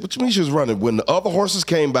 He said, what you mean she was running? When the other horses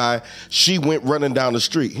came by, she went running down the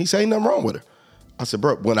street. He said, ain't nothing wrong with her. I said,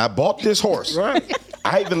 bro, when I bought this horse,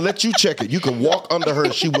 I even let you check it. You could walk under her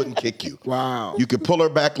and she wouldn't kick you. Wow. You could pull her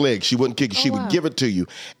back leg. She wouldn't kick you. She would give it to you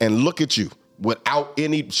and look at you without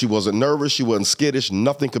any, she wasn't nervous. She wasn't skittish.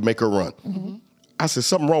 Nothing could make her run. I said,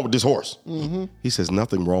 something wrong with this horse. He says,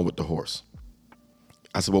 nothing wrong with the horse.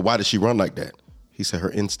 I said, well, why did she run like that? He said,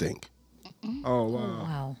 her instinct. Oh,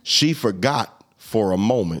 wow. She forgot for a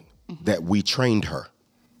moment that we trained her.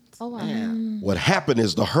 Oh, wow. What happened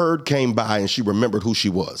is the herd came by and she remembered who she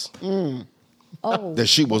was. That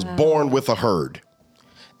she was born with a herd.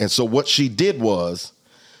 And so what she did was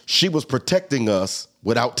she was protecting us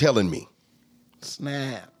without telling me.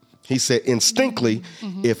 Snap. He said instinctively,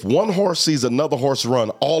 if one horse sees another horse run,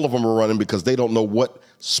 all of them are running because they don't know what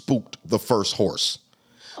spooked the first horse.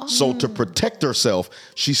 So to protect herself,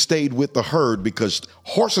 she stayed with the herd because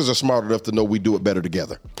horses are smart enough to know we do it better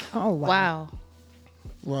together. Oh, wow.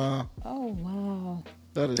 Wow. Oh, wow.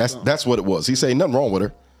 That's what it was. He said, nothing wrong with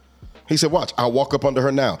her. He said, watch, I'll walk up under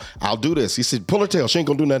her now. I'll do this. He said, pull her tail. She ain't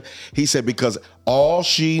gonna do nothing. He said, because all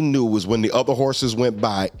she knew was when the other horses went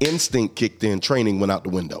by, instinct kicked in, training went out the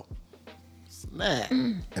window. Snap.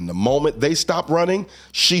 And the moment they stopped running,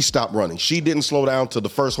 she stopped running. She didn't slow down till the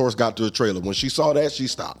first horse got to the trailer. When she saw that, she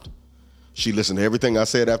stopped. She listened to everything I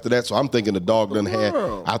said after that, so I'm thinking the dog done had,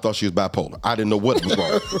 I thought she was bipolar. I didn't know what was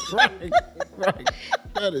wrong. Right.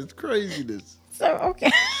 That is craziness. So,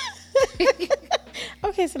 okay.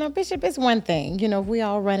 Okay, so now, Bishop, it's one thing, you know, if we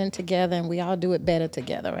all running together and we all do it better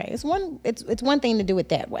together, right? It's one thing to do it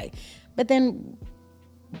that way. But then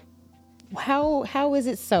how is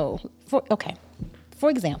it so? For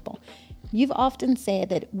example, you've often said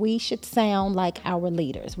that we should sound like our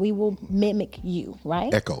leaders. We will mimic you,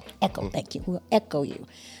 right? Echo. Thank you. We'll echo you.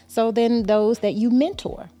 So then those that you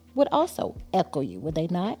mentor would also echo you, would they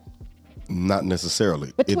not? Not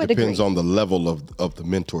necessarily. But to it a depends degree. on the level of the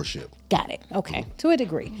mentorship. Got it. Okay. To a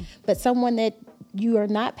degree. But someone that you are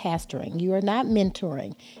not pastoring, you are not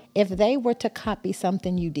mentoring, if they were to copy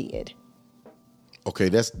something you did. Okay,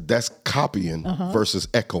 that's copying versus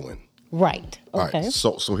echoing. Right. All Okay. right,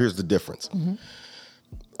 so here's the difference.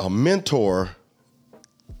 A mentor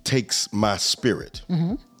takes my spirit.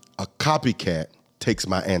 A copycat takes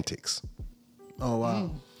my antics. Oh,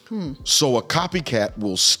 wow. So a copycat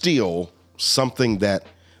will steal something that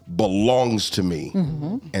belongs to me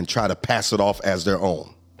and try to pass it off as their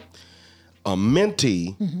own. A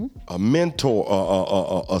mentee, a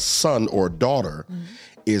mentor, a son or daughter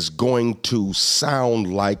is going to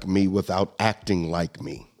sound like me without acting like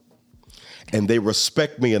me. And they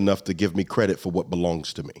respect me enough to give me credit for what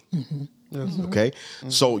belongs to me. Okay?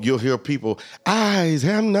 So you'll hear people, eyes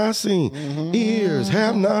have not seen, ears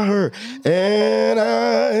have not heard, and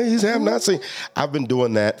eyes have not seen. I've been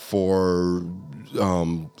doing that for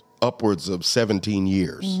upwards of 17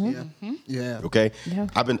 years. Yeah. Okay? Yeah.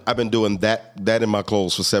 I've been doing that in my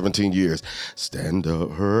clothes for 17 years. Stand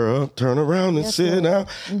up, her up, turn around and sit down.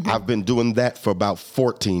 I've been doing that for about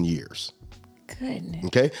 14 years. Goodness.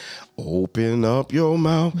 Okay? Open up your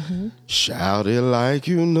mouth, shout it like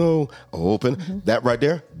you know. Open that right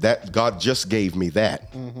there. That God just gave me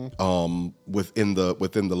that within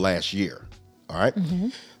the last year. All right.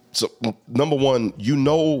 So number one, you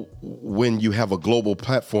know when you have a global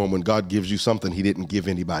platform, when God gives you something He didn't give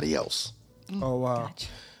anybody else. Oh, wow. Gotcha.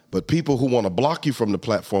 But people who want to block you from the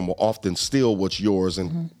platform will often steal what's yours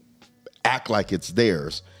and act like it's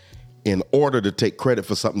theirs in order to take credit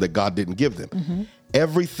for something that God didn't give them.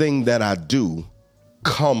 Everything that I do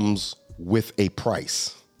comes with a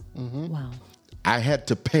price. Wow. I had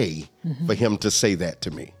to pay for Him to say that to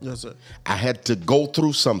me. Yes, sir. I had to go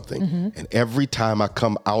through something. And every time I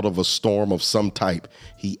come out of a storm of some type,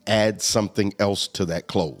 He adds something else to that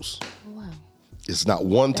close. Wow. It's not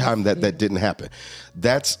one time that didn't happen.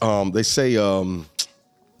 That's, they say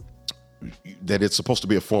that it's supposed to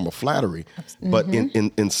be a form of flattery. But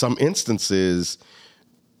in some instances,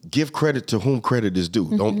 give credit to whom credit is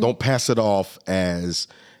due. Don't pass it off as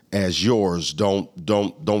yours. Don't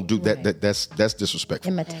do that. Right. That's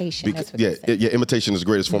disrespectful. Imitation. That's what they say. Imitation is the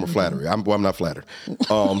greatest form of flattery. I'm not flattered.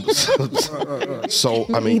 So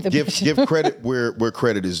I mean, give credit where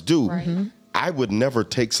credit is due. Right. I would never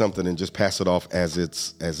take something and just pass it off as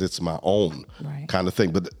it's my own kind of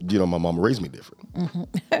thing. But my mama raised me different.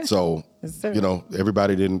 So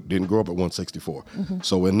everybody didn't grow up at 164.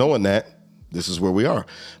 So in knowing that, this is where we are.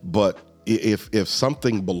 But if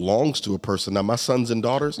something belongs to a person, now my sons and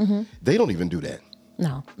daughters, they don't even do that.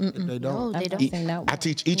 No. They don't. No, they I've don't. seen that I one.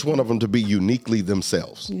 teach each one of them to be uniquely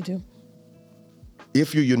themselves. You do.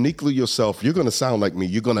 If you're uniquely yourself, you're going to sound like me.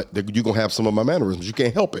 You're going to have some of my mannerisms. You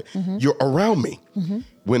can't help it. You're around me.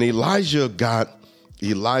 When Elijah got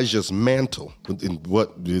Elijah's mantle, and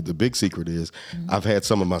what the big secret is, I've had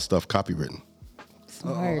some of my stuff copywritten.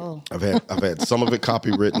 Smart. Oh. I've had some of it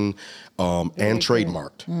copywritten and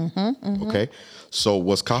trademarked. Okay, so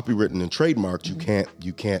what's copywritten and trademarked,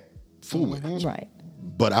 you can't fool with it. Right.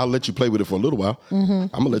 But I'll let you play with it for a little while. I'm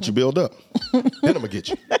gonna let you build up. Then I'm gonna get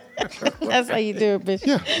you. That's how you do it, Bishop.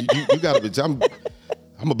 Yeah, you gotta be.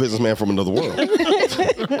 I'm a businessman from another world.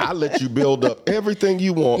 I let you build up everything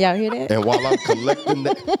you want. Y'all hear that? And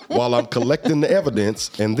while I'm collecting the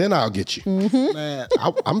evidence, and then I'll get you. Man.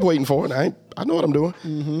 I'm waiting for it. I know what I'm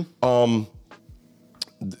doing.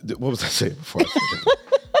 What was I saying before?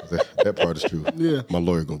 I said that part is true. Yeah. My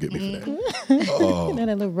lawyer gonna get me for that. You know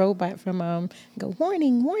that little robot from go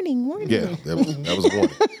warning, warning, warning. Yeah, that was a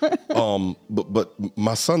warning. But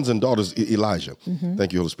my sons and daughters, Elijah.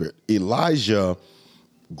 Thank you, Holy Spirit. Elijah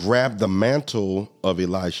grabbed the mantle of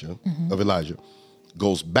Elijah,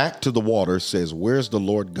 goes back to the water, says, "Where's the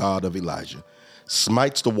Lord God of Elijah?"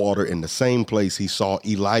 Smites the water in the same place he saw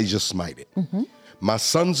Elijah smite it. My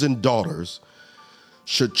sons and daughters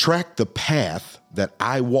should track the path that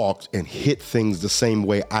I walked and hit things the same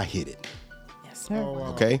way I hit it. Yes, sir.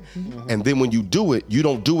 Okay? And then when you do it, you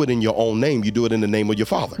don't do it in your own name. You do it in the name of your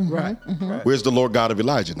father. Right. Where's the Lord God of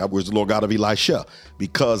Elijah? Now, where's the Lord God of Elisha?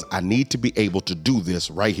 Because I need to be able to do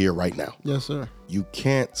this right here, right now. Yes, sir. You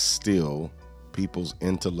can't steal people's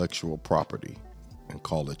intellectual property and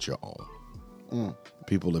call it your own.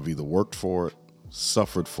 People have either worked for it,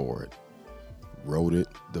 suffered for it, wrote it,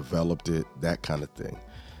 developed it, that kind of thing.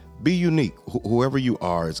 Be unique. Whoever you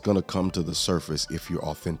are, it's going to come to the surface if you're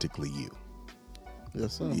authentically you.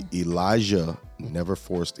 Yes, sir. Elijah never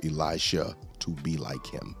forced Elisha to be like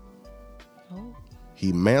him.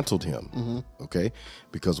 He mantled him, okay?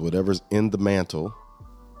 Because whatever's in the mantle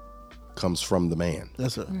comes from the man.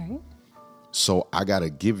 Yes, sir. Right. So I got to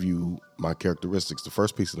give you my characteristics. The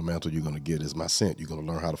first piece of the mantle you're going to get is my scent. You're going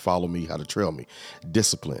to learn how to follow me, how to trail me.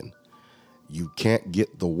 Discipline. You can't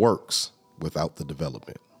get the works without the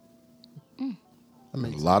development. A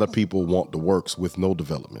lot of people want the works with no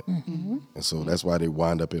development. And so that's why they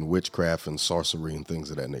wind up in witchcraft and sorcery and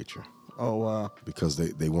things of that nature. Oh, wow. Because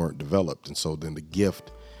they weren't developed. And so then the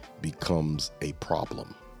gift becomes a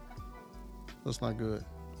problem. That's not good.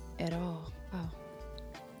 At all. Wow.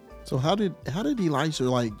 So how did Elisha,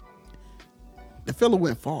 like, the fella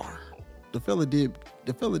went far. The fella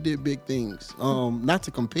did big things. Not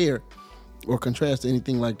to compare or contrast to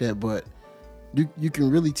anything like that, but you can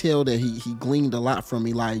really tell that he gleaned a lot from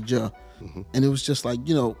Elijah. And it was just like,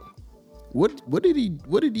 what did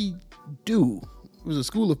he do? It was a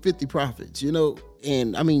school of 50 prophets,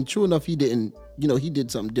 and I mean, true enough, he didn't, he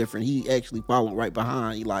did something different. He actually followed right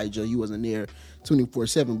behind Elijah. He wasn't there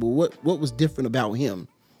 24/7, but what was different about him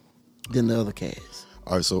than the other cast?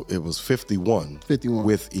 All right, so it was 51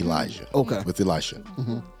 with Elijah. Okay. With Elisha.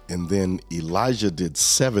 And then Elijah did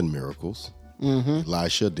 7 miracles.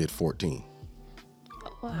 Elisha did 14.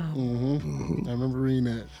 Wow. I remember reading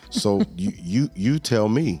that. So you tell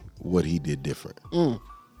me what he did different.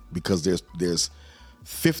 Because there's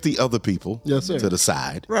 50 other people Yes, sir. to the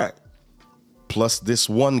side, Right. plus this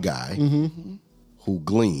one guy who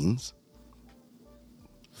gleans,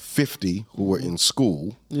 50 who were in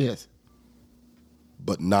school, Yes.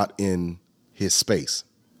 but not in his space.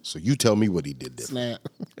 So you tell me what he did different.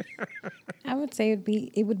 Snap. I would say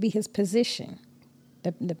it would be his position,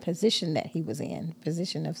 the position that he was in,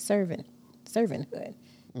 position of servanthood.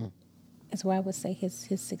 That's why I would say his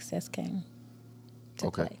success came to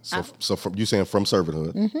Okay. play. So from you saying from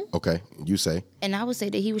servanthood. Okay. You say. And I would say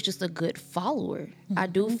that he was just a good follower. I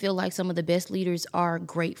do feel like some of the best leaders are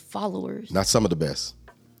great followers. Not some of the best.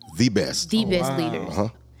 The best. The best leaders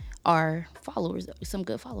are followers, some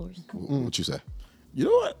good followers. What you say? You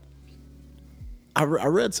know what? I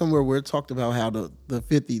read somewhere where it talked about how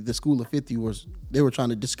the school of 50 they were trying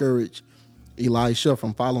to discourage Elisha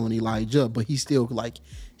from following Elijah, but he still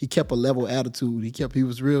he kept a level attitude. He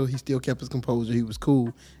was real. He still kept his composure. He was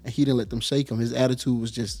cool, and he didn't let them shake him. His attitude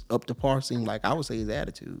was just up to par. Seemed like I would say his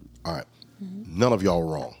attitude. All right. None of y'all are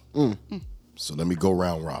wrong. So let me go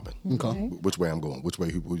round robin. Okay. Which way I'm going? Which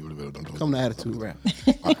way? Come to attitude rap.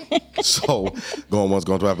 So going once,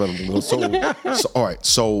 going twice. So all right.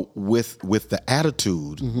 So with the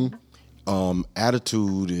attitude,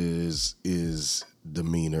 attitude is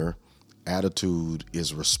demeanor, Attitude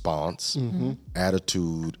is response.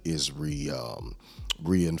 Attitude is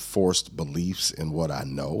reinforced beliefs in what I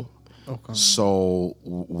know. Okay. So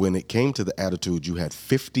when it came to the attitude, you had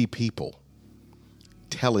 50 people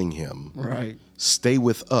telling him, Right. stay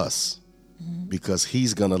with us because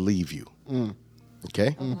he's going to leave you.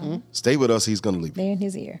 Okay? Stay with us, he's going to leave you. They're in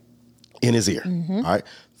his ear. In his ear. All right?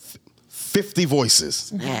 50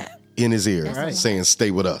 voices in his ear saying,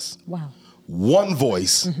 stay with us. Wow. One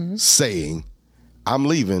voice saying, I'm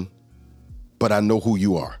leaving, but I know who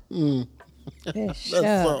you are. Bishop.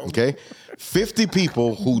 Okay? 50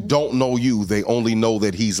 people who don't know you, they only know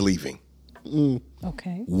that he's leaving.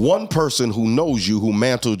 Okay. One person who knows you, who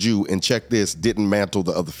mantled you, and check this, didn't mantle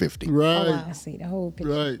the other 50. Oh, Right. wow, I see the whole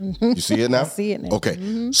picture. Right. You see it now? I see it now.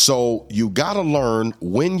 Okay. So you got to learn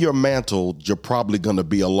when you're mantled, you're probably going to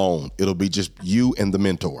be alone. It'll be just you and the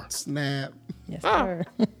mentor. Snap. Yes, sir.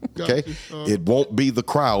 Okay? It won't be the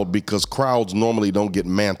crowd because crowds normally don't get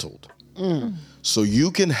mantled. So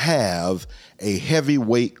you can have a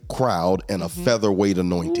heavyweight crowd and a featherweight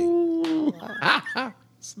anointing.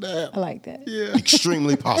 Snap. I like that. Yeah.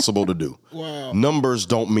 Extremely possible to do. Wow. Numbers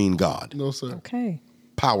don't mean God. No, sir. Okay.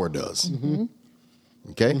 Power does.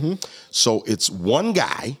 Okay? So it's one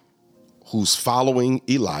guy who's following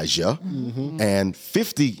Elijah and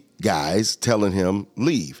 50 guys telling him,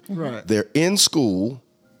 leave. Right. They're in school,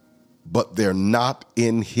 but they're not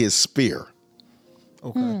in his sphere.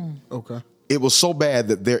 Okay. Okay. It was so bad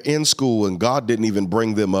that they're in school and God didn't even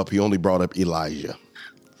bring them up. He only brought up Elijah.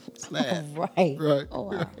 Snap. Right. Right. Oh,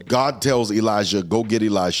 wow. God tells Elijah, go get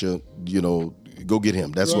Elisha, go get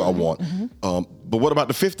him. That's what I want. But what about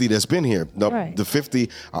the 50 that's been here? Right. The 50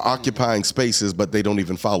 are occupying spaces, but they don't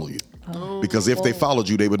even follow you. Because if they followed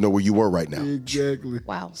you, they would know where you were right now. Exactly.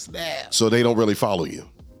 Wow. Snap. So they don't really follow you.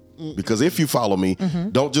 Because if you follow me,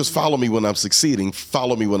 don't just follow me when I'm succeeding,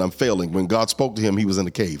 follow me when I'm failing. When God spoke to him, he was in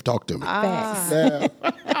the cave. Talk to me. Facts.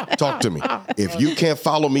 Snap. Talk to me. If you can't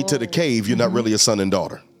follow me to the cave, you're not really a son and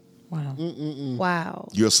daughter. Wow. Wow.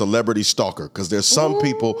 You're a celebrity stalker because there's some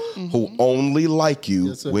people who only like you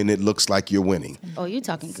Yes, sir. when it looks like you're winning. Oh, you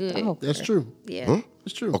talking good. Oh, That's true. Yeah.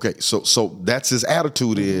 It's true. Okay, so that's his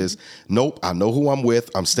attitude is, nope, I know who I'm with.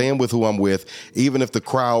 I'm staying with who I'm with, even if the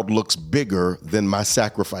crowd looks bigger than my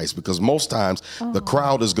sacrifice, because most times the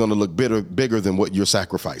crowd is going to look bigger than what you're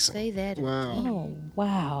sacrificing. Say that. Wow. Oh,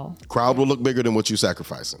 wow. Crowd will look bigger than what you're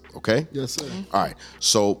sacrificing, okay? Yes, sir. All right,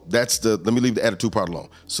 so let me leave the attitude part alone.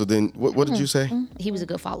 So then, what did you say? He was a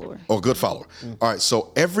good follower. Oh, good follower. All right,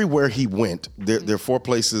 so everywhere he went, there are 4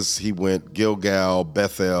 places he went: Gilgal,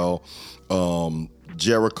 Bethel,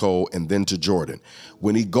 Jericho, and then to Jordan.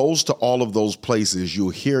 When he goes to all of those places, you'll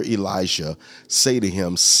hear Elisha say to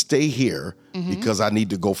him, stay here because I need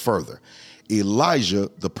to go further. Elijah,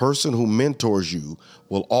 the person who mentors you,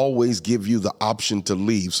 will always give you the option to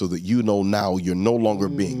leave so that you know now you're no longer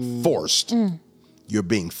being forced. You're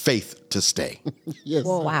being faith to stay. Yes.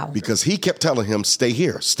 Whoa, wow. Because he kept telling him, stay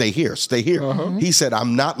here, stay here, stay here. He said,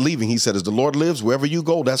 I'm not leaving. He said, as the Lord lives, wherever you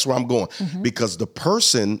go, that's where I'm going. Because the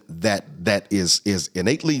person that is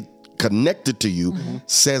innately connected to you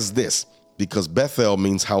says this, because Bethel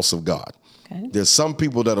means house of God. Okay. There's some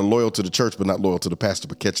people that are loyal to the church, but not loyal to the pastor.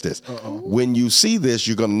 But catch this. When you see this,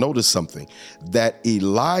 you're going to notice something, that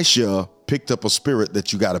Elisha picked up a spirit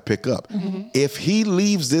that you got to pick up. If he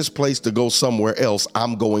leaves this place to go somewhere else,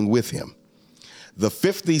 I'm going with him. The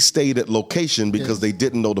 50 stayed at location because they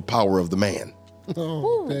didn't know the power of the man.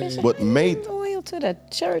 Oh, Ooh, dang. Bishop, What how you made- loyal to the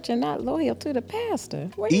church and not loyal to the pastor?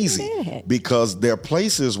 Where you Easy, get that at? because there are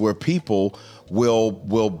places where people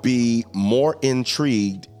will be more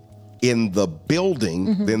intrigued in the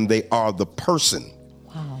building than they are the person.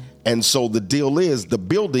 Wow. And so the deal is the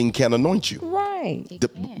building can anoint you. Right.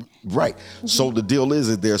 Right. So the deal is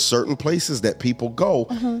that there are certain places that people go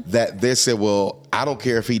that they say, well, I don't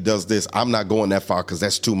care if he does this. I'm not going that far because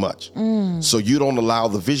that's too much. So you don't allow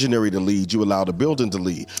the visionary to lead. You allow the building to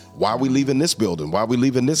lead. Why are we leaving this building? Why are we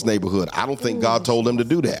leaving this neighborhood? I don't think God told them to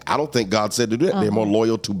do that. I don't think God said to do that. They're more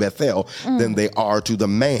loyal to Bethel than they are to the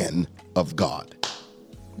man of God.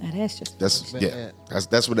 Now that's just That's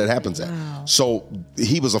that's what that happens at. So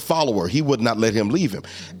he was a follower. He would not let him leave him.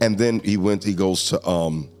 And then he goes to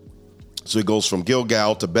so he goes from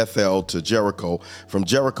Gilgal to Bethel to Jericho. From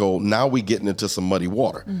Jericho, now we getting into some muddy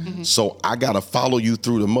water. So I got to follow you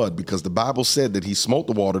through the mud, because the Bible said that he smote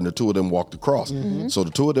the water and the two of them walked across. So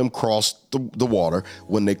the two of them crossed the water.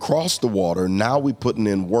 When they crossed the water, now we putting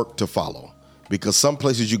in work to follow. Because some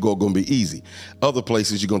places you go are going to be easy. Other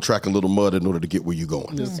places you're going to track a little mud in order to get where you're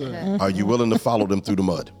going. Yes, sir. Are you willing to follow them through the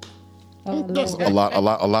mud? A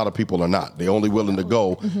lot of people are not. They're only willing to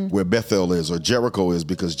go where Bethel is or Jericho is,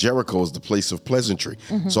 because Jericho is the place of pleasantry.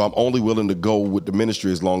 So I'm only willing to go with the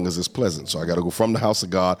ministry as long as it's pleasant. So I got to go from the house of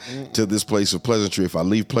God to this place of pleasantry. If I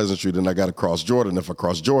leave pleasantry, then I got to cross Jordan. If I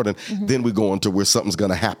cross Jordan, then we go into where something's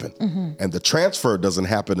going to happen. And the transfer doesn't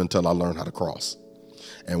happen until I learn how to cross.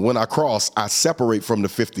 And when I cross, I separate from the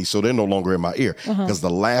 50, so they're no longer in my ear, because the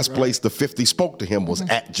last place the 50 spoke to him was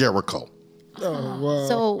at Jericho. Oh, wow.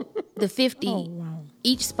 So the 50,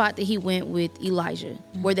 each spot that he went with Elijah,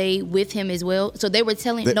 were they with him as well? So they were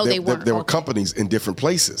telling, they weren't. There were companies in different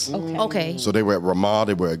places. Okay. So they were at Ramah,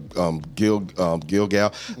 they were at Gilgal,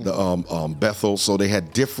 the Bethel. So they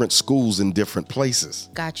had different schools in different places.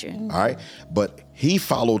 Gotcha. All right. But he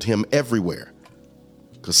followed him everywhere,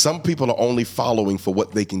 because some people are only following for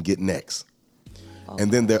what they can get next.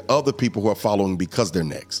 And then there are other people who are following because they're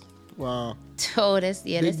next. Wow. Oh, that's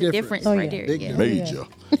the difference right there. Big Yeah. Major.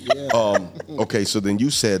 Okay, so then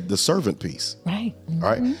you said the servant piece. Right. All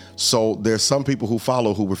right. So there's some people who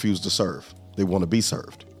follow who refuse to serve. They want to be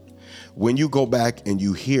served. When you go back and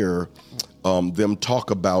you hear them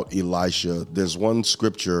talk about Elisha, there's one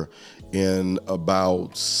scripture in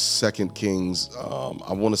about 2 Kings,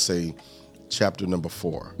 I want to say chapter number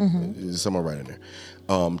 4. There's somewhere right in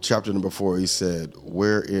there. Chapter number 4, he said,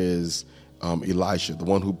 where is Elisha, the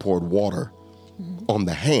one who poured water on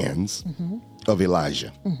the hands of Elijah,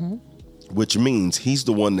 which means he's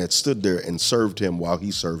the one that stood there and served him while he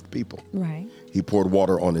served people. Right. He poured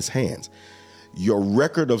water on his hands. Your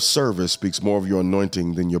record of service speaks more of your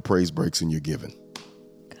anointing than your praise breaks in your giving.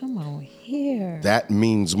 Come on here. That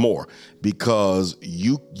means more, because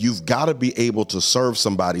you've got to be able to serve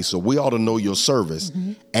somebody. So we ought to know your service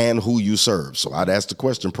and who you serve. So I'd ask the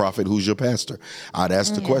question, prophet, who's your pastor? I'd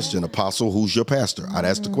ask the question, apostle, who's your pastor? I'd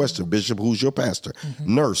ask the question, bishop, who's your pastor?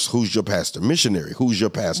 Nurse, who's your pastor? Missionary, who's your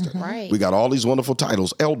pastor? Right. We got all these wonderful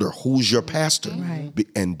titles. Elder, who's your pastor? Right.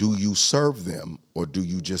 And do you serve them, or do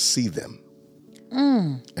you just see them?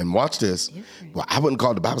 And watch this. Well, I wouldn't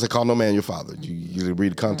call the Bible say call no man your father. You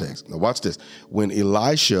read the context. Now watch this. When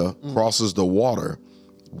Elisha crosses the water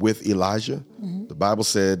with Elijah, the Bible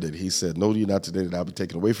said that he said, "No, you're not today that I'll be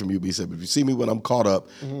taken away from you." But he said, "But if you see me when I'm caught up,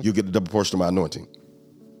 you get the double portion of my anointing."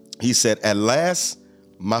 He said, "At last,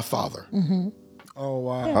 my father, Oh,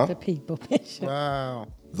 wow. The people, Bishop. Wow.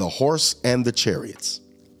 the horse and the chariots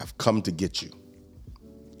have come to get you."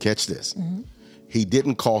 Catch this. He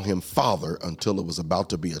didn't call him father until it was about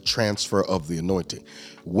to be a transfer of the anointing.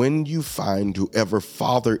 When you find whoever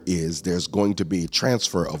father is, there's going to be a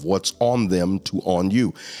transfer of what's on them to on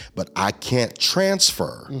you. But I can't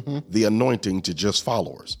transfer the anointing to just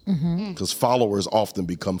followers, because followers often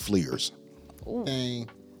become fleers. Dang.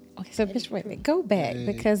 Okay, so Bishop, wait, go back,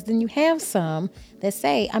 because then you have some that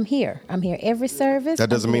say, I'm here every service. That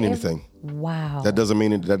doesn't I'm mean here anything. Wow. That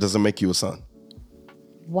doesn't make you a son.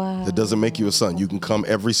 Wow. That doesn't make you a son. You can come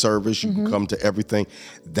every service. You can come to everything.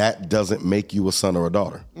 That doesn't make you a son or a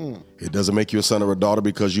daughter. It doesn't make you a son or a daughter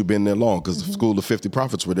because you've been there long, because the school of 50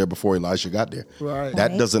 prophets were there before Elisha got there. Right.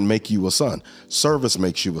 That doesn't make you a son. Service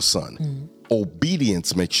makes you a son.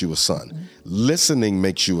 Obedience makes you a son. Listening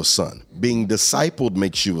makes you a son. Being discipled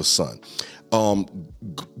makes you a son.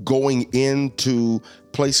 Going into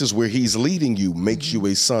places where he's leading you makes you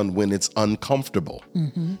a son when it's uncomfortable.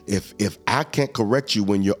 If I can't correct you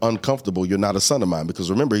when you're uncomfortable, you're not a son of mine, because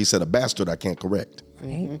remember, he said a bastard I can't correct.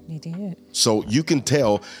 Right, he did. So you can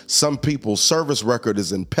tell some people's service record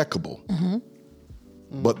is impeccable,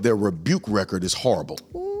 but their rebuke record is horrible,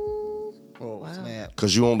 Oh, snap.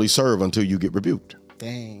 because you only serve until you get rebuked.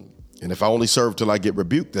 Dang. And if I only serve till I get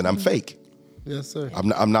rebuked, then I'm fake. Yes, sir.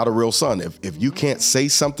 I'm not a real son. If you can't say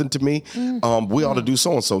something to me, we ought to do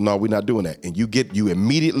so and so. No, we're not doing that. And you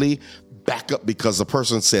immediately back up because the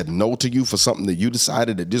person said no to you for something that you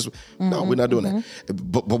decided that this. No, we're not doing that.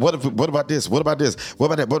 But what about this? What about this? What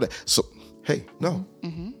about that? What about that? So hey, no.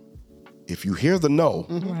 If you hear the no,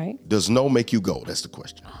 Right. does no make you go? That's the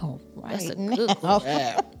question. Oh, right. That's a good one.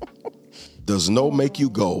 Does no make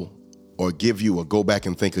you go, or give you a go back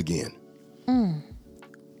and think again?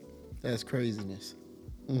 That's craziness.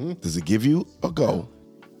 Does it give you a go,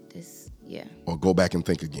 Yeah. or go back and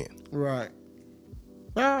think again? Right.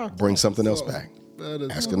 Ah, Bring something else back. that is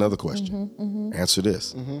Ask another question. Answer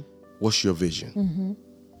this. What's your vision?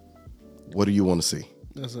 What do you want to see?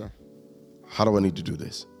 Yes, sir. How do I need to do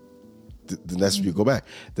this? Then that's where you go back.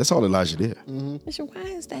 That's all Elijah did. Bishop, why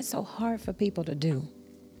is that so hard for people to do?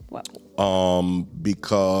 What?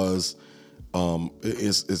 Because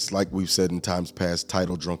it's like we've said in times past,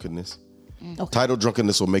 title drunkenness. Okay. Title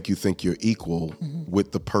drunkenness will make you think you're equal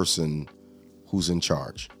with the person who's in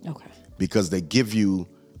charge, Okay. because they give you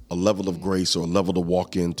a level of grace or a level to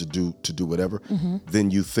walk in to do whatever,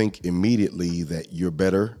 then you think immediately that you're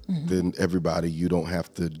better than everybody. You don't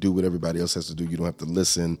have to do what everybody else has to do. You don't have to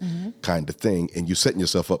listen, kind of thing. And you're setting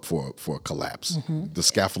yourself up for a collapse. The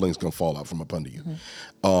scaffolding's going to fall out from up under you.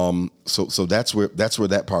 So that's where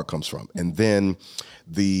that part comes from. And then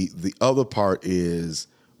the other part is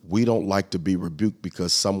we don't like to be rebuked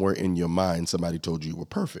because somewhere in your mind somebody told you were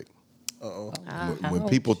perfect. When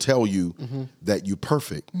people tell you that you're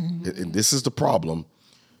perfect, and this is the problem,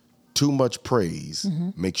 too much praise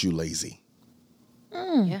makes you lazy.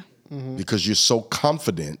 Yeah. Because you're so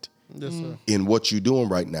confident in what you're doing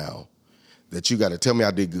right now that you got to tell me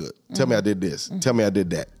I did good. Tell me I did this. Tell me I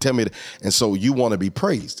did that. Tell me that. And so you want to be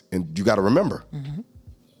praised. And you got to remember,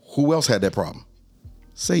 who else had that problem?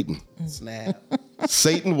 Satan. Snap.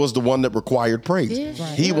 Satan was the one that required praise.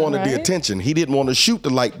 Right. He wanted the attention. He didn't want to shoot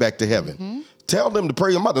the light back to heaven. Tell them to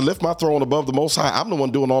praise him out to lift my throne above the Most High. I'm the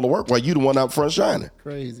one doing all the work while you the one out front shining.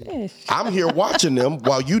 Crazy. I'm here watching them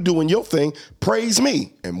while you doing your thing. Praise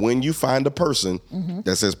me. And when you find a person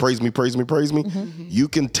that says, praise me, praise me, praise me, you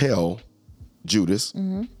can tell, Judas,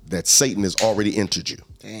 that Satan has already entered you.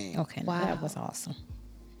 Dang. Okay, Wow. that was awesome.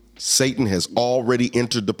 Satan has already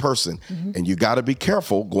entered the person. And you got to be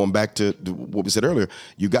careful, going back to what we said earlier,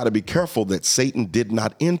 you got to be careful that Satan did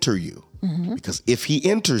not enter you. Because if he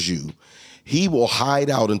enters you, he will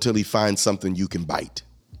hide out until he finds something you can bite.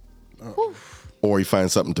 Or he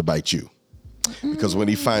finds something to bite you. Because when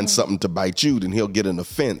he finds something to bite you, then he'll get an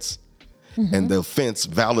offense. And the offense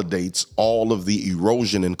validates all of the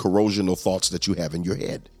erosion and corrosional thoughts that you have in your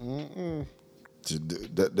head.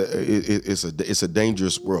 It's a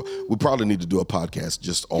dangerous world. We probably need to do a podcast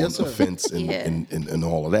just on offense and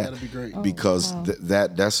all of that. That'd be great. Because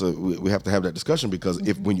we have to have that discussion because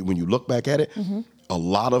if when you look back at it, a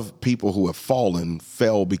lot of people who have fallen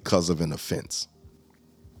fell because of an offense.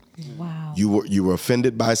 Wow. You were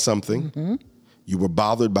offended by something. You were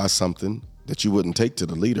bothered by something that you wouldn't take to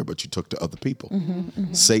the leader, but you took to other people.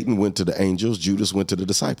 Satan went to the angels. Judas went to the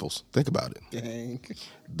disciples. Think about it. Dang.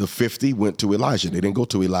 The 50 went to Elijah. They didn't go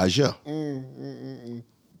to Elijah.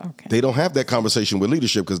 Okay. They don't have that conversation with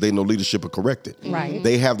leadership because they know leadership will correct it. Right.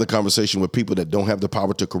 They have the conversation with people that don't have the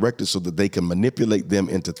power to correct it so that they can manipulate them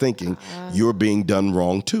into thinking you're being done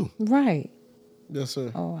wrong too. Right. Yes,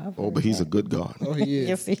 sir. Oh, But he's a good God. Oh, he is.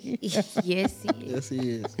 Yes, he is. Yes, he is. Yes, he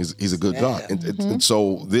is. He's a good God. And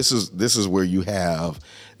so this is where you have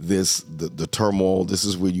the turmoil. This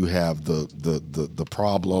is where you have the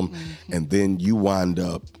problem. And then you wind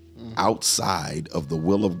up outside of the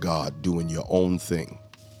will of God doing your own thing.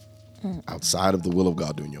 Outside of the will of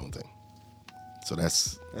God doing your own thing. So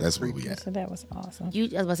that's where we at. So that was awesome. I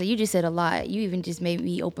was about to say, you just said a lot. You even just made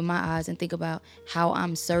me open my eyes and think about how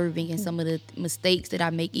I'm serving and some of the mistakes that I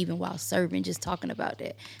make even while serving, just talking about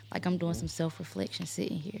that. Like I'm doing some self-reflection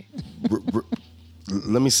sitting here.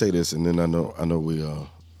 Let me say this, and then I know we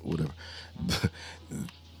whatever.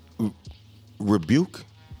 Rebuke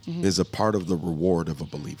is a part of the reward of a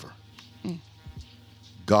believer.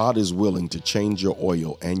 God is willing to change your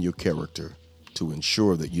oil and your character to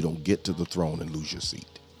ensure that you don't get to the throne and lose your seat.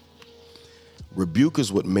 Rebuke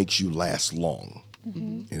is what makes you last long.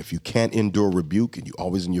 And if you can't endure rebuke and you're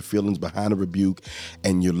always in your feelings behind a rebuke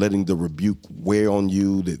and you're letting the rebuke wear on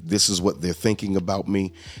you that this is what they're thinking about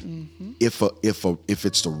me, if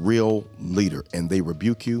it's the real leader and they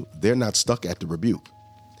rebuke you, they're not stuck at the rebuke.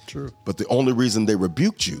 True. But the only reason they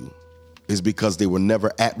rebuked you is because they were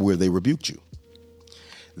never at where they rebuked you.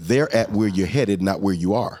 They're at where you're headed, not where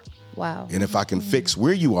you are. Wow. And if I can fix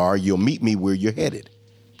where you are, you'll meet me where you're headed.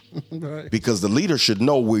 Right. Because the leader should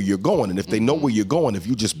know where you're going. And if they know where you're going, if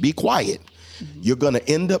you just be quiet, you're going to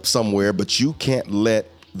end up somewhere, but you can't let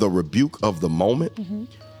the rebuke of the moment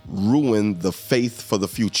ruin the faith for the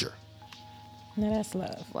future. No, that's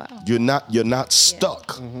love. Wow. You're not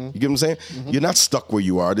stuck. You get what I'm saying? You're not stuck where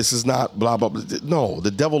you are. This is not blah, blah, blah. No,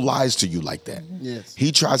 the devil lies to you like that. Yes.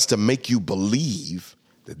 He tries to make you believe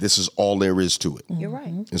that this is all there is to it. You're right.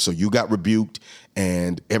 And so you got rebuked,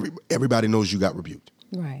 and everybody knows you got rebuked.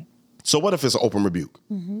 Right. So what if it's an open rebuke?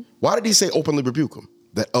 Why did he say openly rebuke them?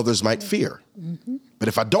 That others might fear. But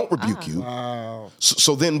if I don't rebuke you, Wow.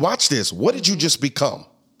 so then watch this. What did you just become?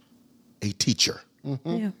 A teacher.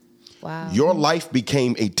 Yeah. Wow. Your life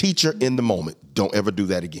became a teacher in the moment. Don't ever do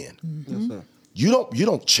that again. Yes, sir. You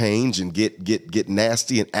don't change and get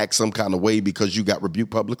nasty and act some kind of way because you got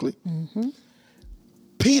rebuked publicly.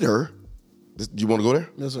 Peter, you want to go there?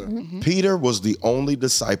 Yes, sir. Peter was the only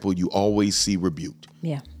disciple you always see rebuked.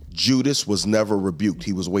 Yeah. Judas was never rebuked.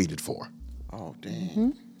 He was waited for. Oh,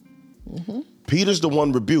 dang. Peter's the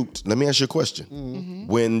one rebuked. Let me ask you a question.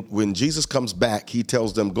 When Jesus comes back, he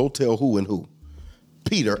tells them, go tell who and who?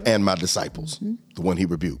 Peter and my disciples, the one he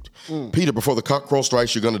rebuked. Peter, before the cock crows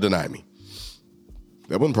thrice, you're going to deny me.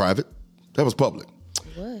 That wasn't private. That was public.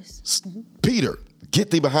 It was. Peter,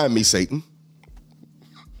 get thee behind me, Satan.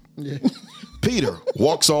 Yeah. Peter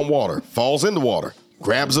walks on water, falls in the water,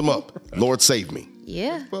 grabs him up. Lord, save me.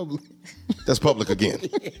 Yeah. Public. That's public again.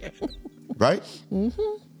 Right?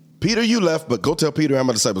 Peter, you left, but go tell Peter and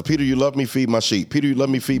my disciples. Peter, you love me, feed my sheep. Peter, you love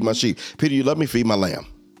me, feed my sheep. Peter, you love me, feed my lamb.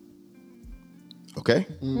 Okay?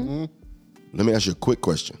 Let me ask you a quick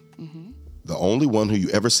question. The only one who you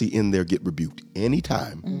ever see in there get rebuked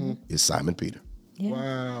anytime is Simon Peter. Yeah.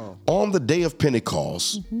 Wow. On the day of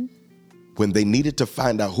Pentecost, when they needed to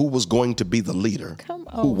find out who was going to be the leader, Come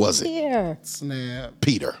who on was it? here. Snap.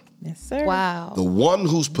 Peter. Yes, sir. Wow. The one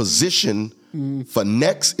whose position for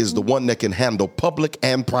next is the one that can handle public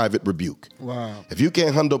and private rebuke. Wow. If you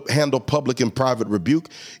can't handle public and private rebuke,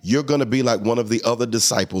 you're going to be like one of the other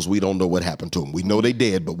disciples. We don't know what happened to them. We know they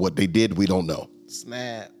did, but what they did, we don't know.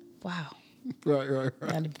 Snap. Wow. Right.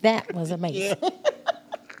 Now, that was amazing.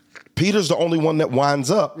 Peter's the only one that winds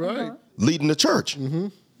up Right. leading the church.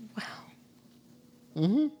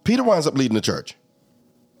 Peter winds up leading the church.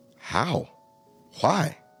 How?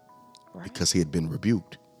 Why? Because he had been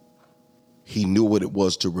rebuked. He knew what it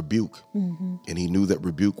was to rebuke. And he knew that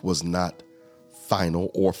rebuke was not final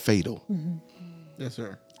or fatal. Yes,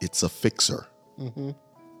 sir. It's a fixer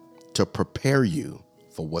to prepare you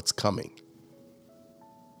for what's coming.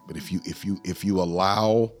 But if you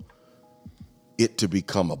allow it to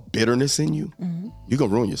become a bitterness in you, you're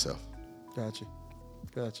gonna ruin yourself. Gotcha.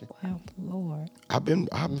 Wow, Lord.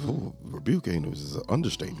 Rebuke ain't is an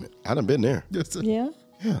understatement. I done been there. Yes, sir. Yeah.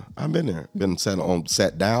 Yeah, I've been there. Been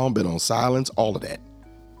sat down, been on silence, all of that.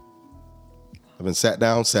 I've been sat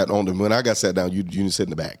down, sat on the. When I got sat down, you didn't sit in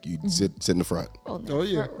the back. You sit in the front. Oh,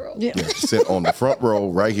 yeah. Yeah. Yeah, sit on the front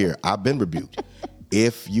row right here. I've been rebuked.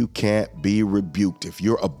 If you can't be rebuked, if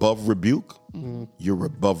you're above rebuke, you're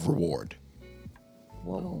above reward.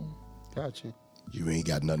 Whoa. Gotcha. You ain't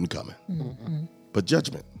got nothing coming. But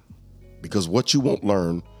judgment. Because what you won't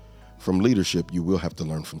learn from leadership, you will have to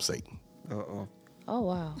learn from Satan. Uh-oh. Oh,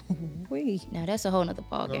 wow. We. Now, that's a whole nother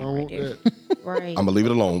ballgame I don't right there. want that. Right. I'm going to leave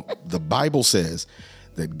it alone. The Bible says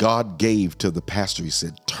that God gave to the pastor, he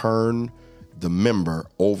said, turn the member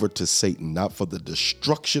over to Satan, not for the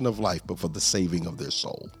destruction of life, but for the saving of their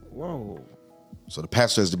soul. Whoa. So the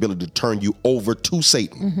pastor has the ability to turn you over to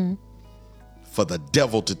Satan for the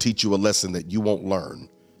devil to teach you a lesson that you won't learn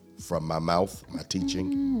from my mouth, my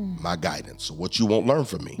teaching, my guidance. So what you won't learn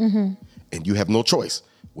from me, and you have no choice.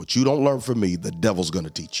 What you don't learn from me, the devil's going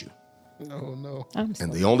to teach you. No.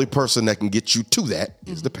 And the only person that can get you to that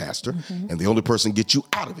is the pastor. And the only person get you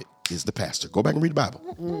out of it is the pastor. Go back and read the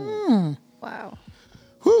Bible. Wow.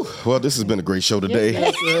 Whew. Well, this has been a great show today.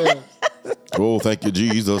 Yes. Oh, thank you,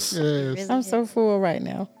 Jesus. Yes. I'm so full right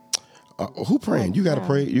now. Who praying? You gotta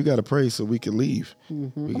pray. You gotta pray so we can leave.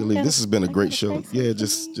 We can leave. This has been a great show. Yeah,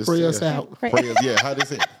 just Pray us out. Pray us, yeah, how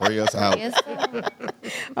does it? Pray us out. Yes, sir.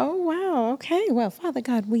 Oh, wow. Okay. Well, Father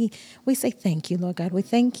God, we say thank you, Lord God. We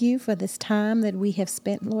thank you for this time that we have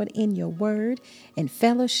spent, Lord, in your word and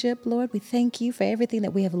fellowship, Lord. We thank you for everything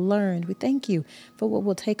that we have learned. We thank you for what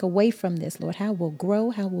we'll take away from this, Lord, how we'll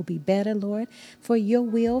grow, how we'll be better, Lord, for your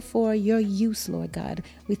will, for your use, Lord God.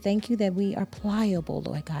 We thank you that we are pliable,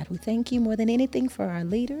 Lord God. We thank you more than anything for our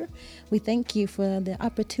leader. We thank you for the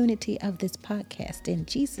opportunity of this podcast. In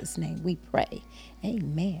Jesus' name we pray.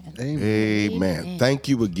 Amen. Amen. Thank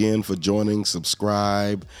you again for joining.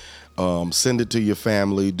 Subscribe. Send it to your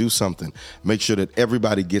family. Do something. Make sure that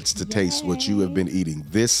everybody gets to taste what you have been eating.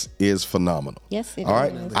 This is phenomenal. Yes, it All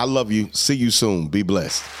right. is. I love you. See you soon. Be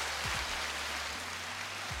blessed.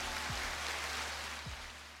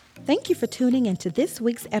 Thank you for tuning into this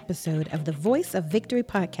week's episode of the Voice of Victory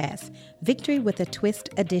podcast, Victory with a Twist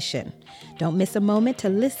edition. Don't miss a moment to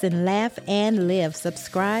listen, laugh, and live.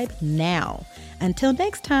 Subscribe now. Until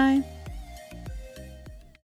next time.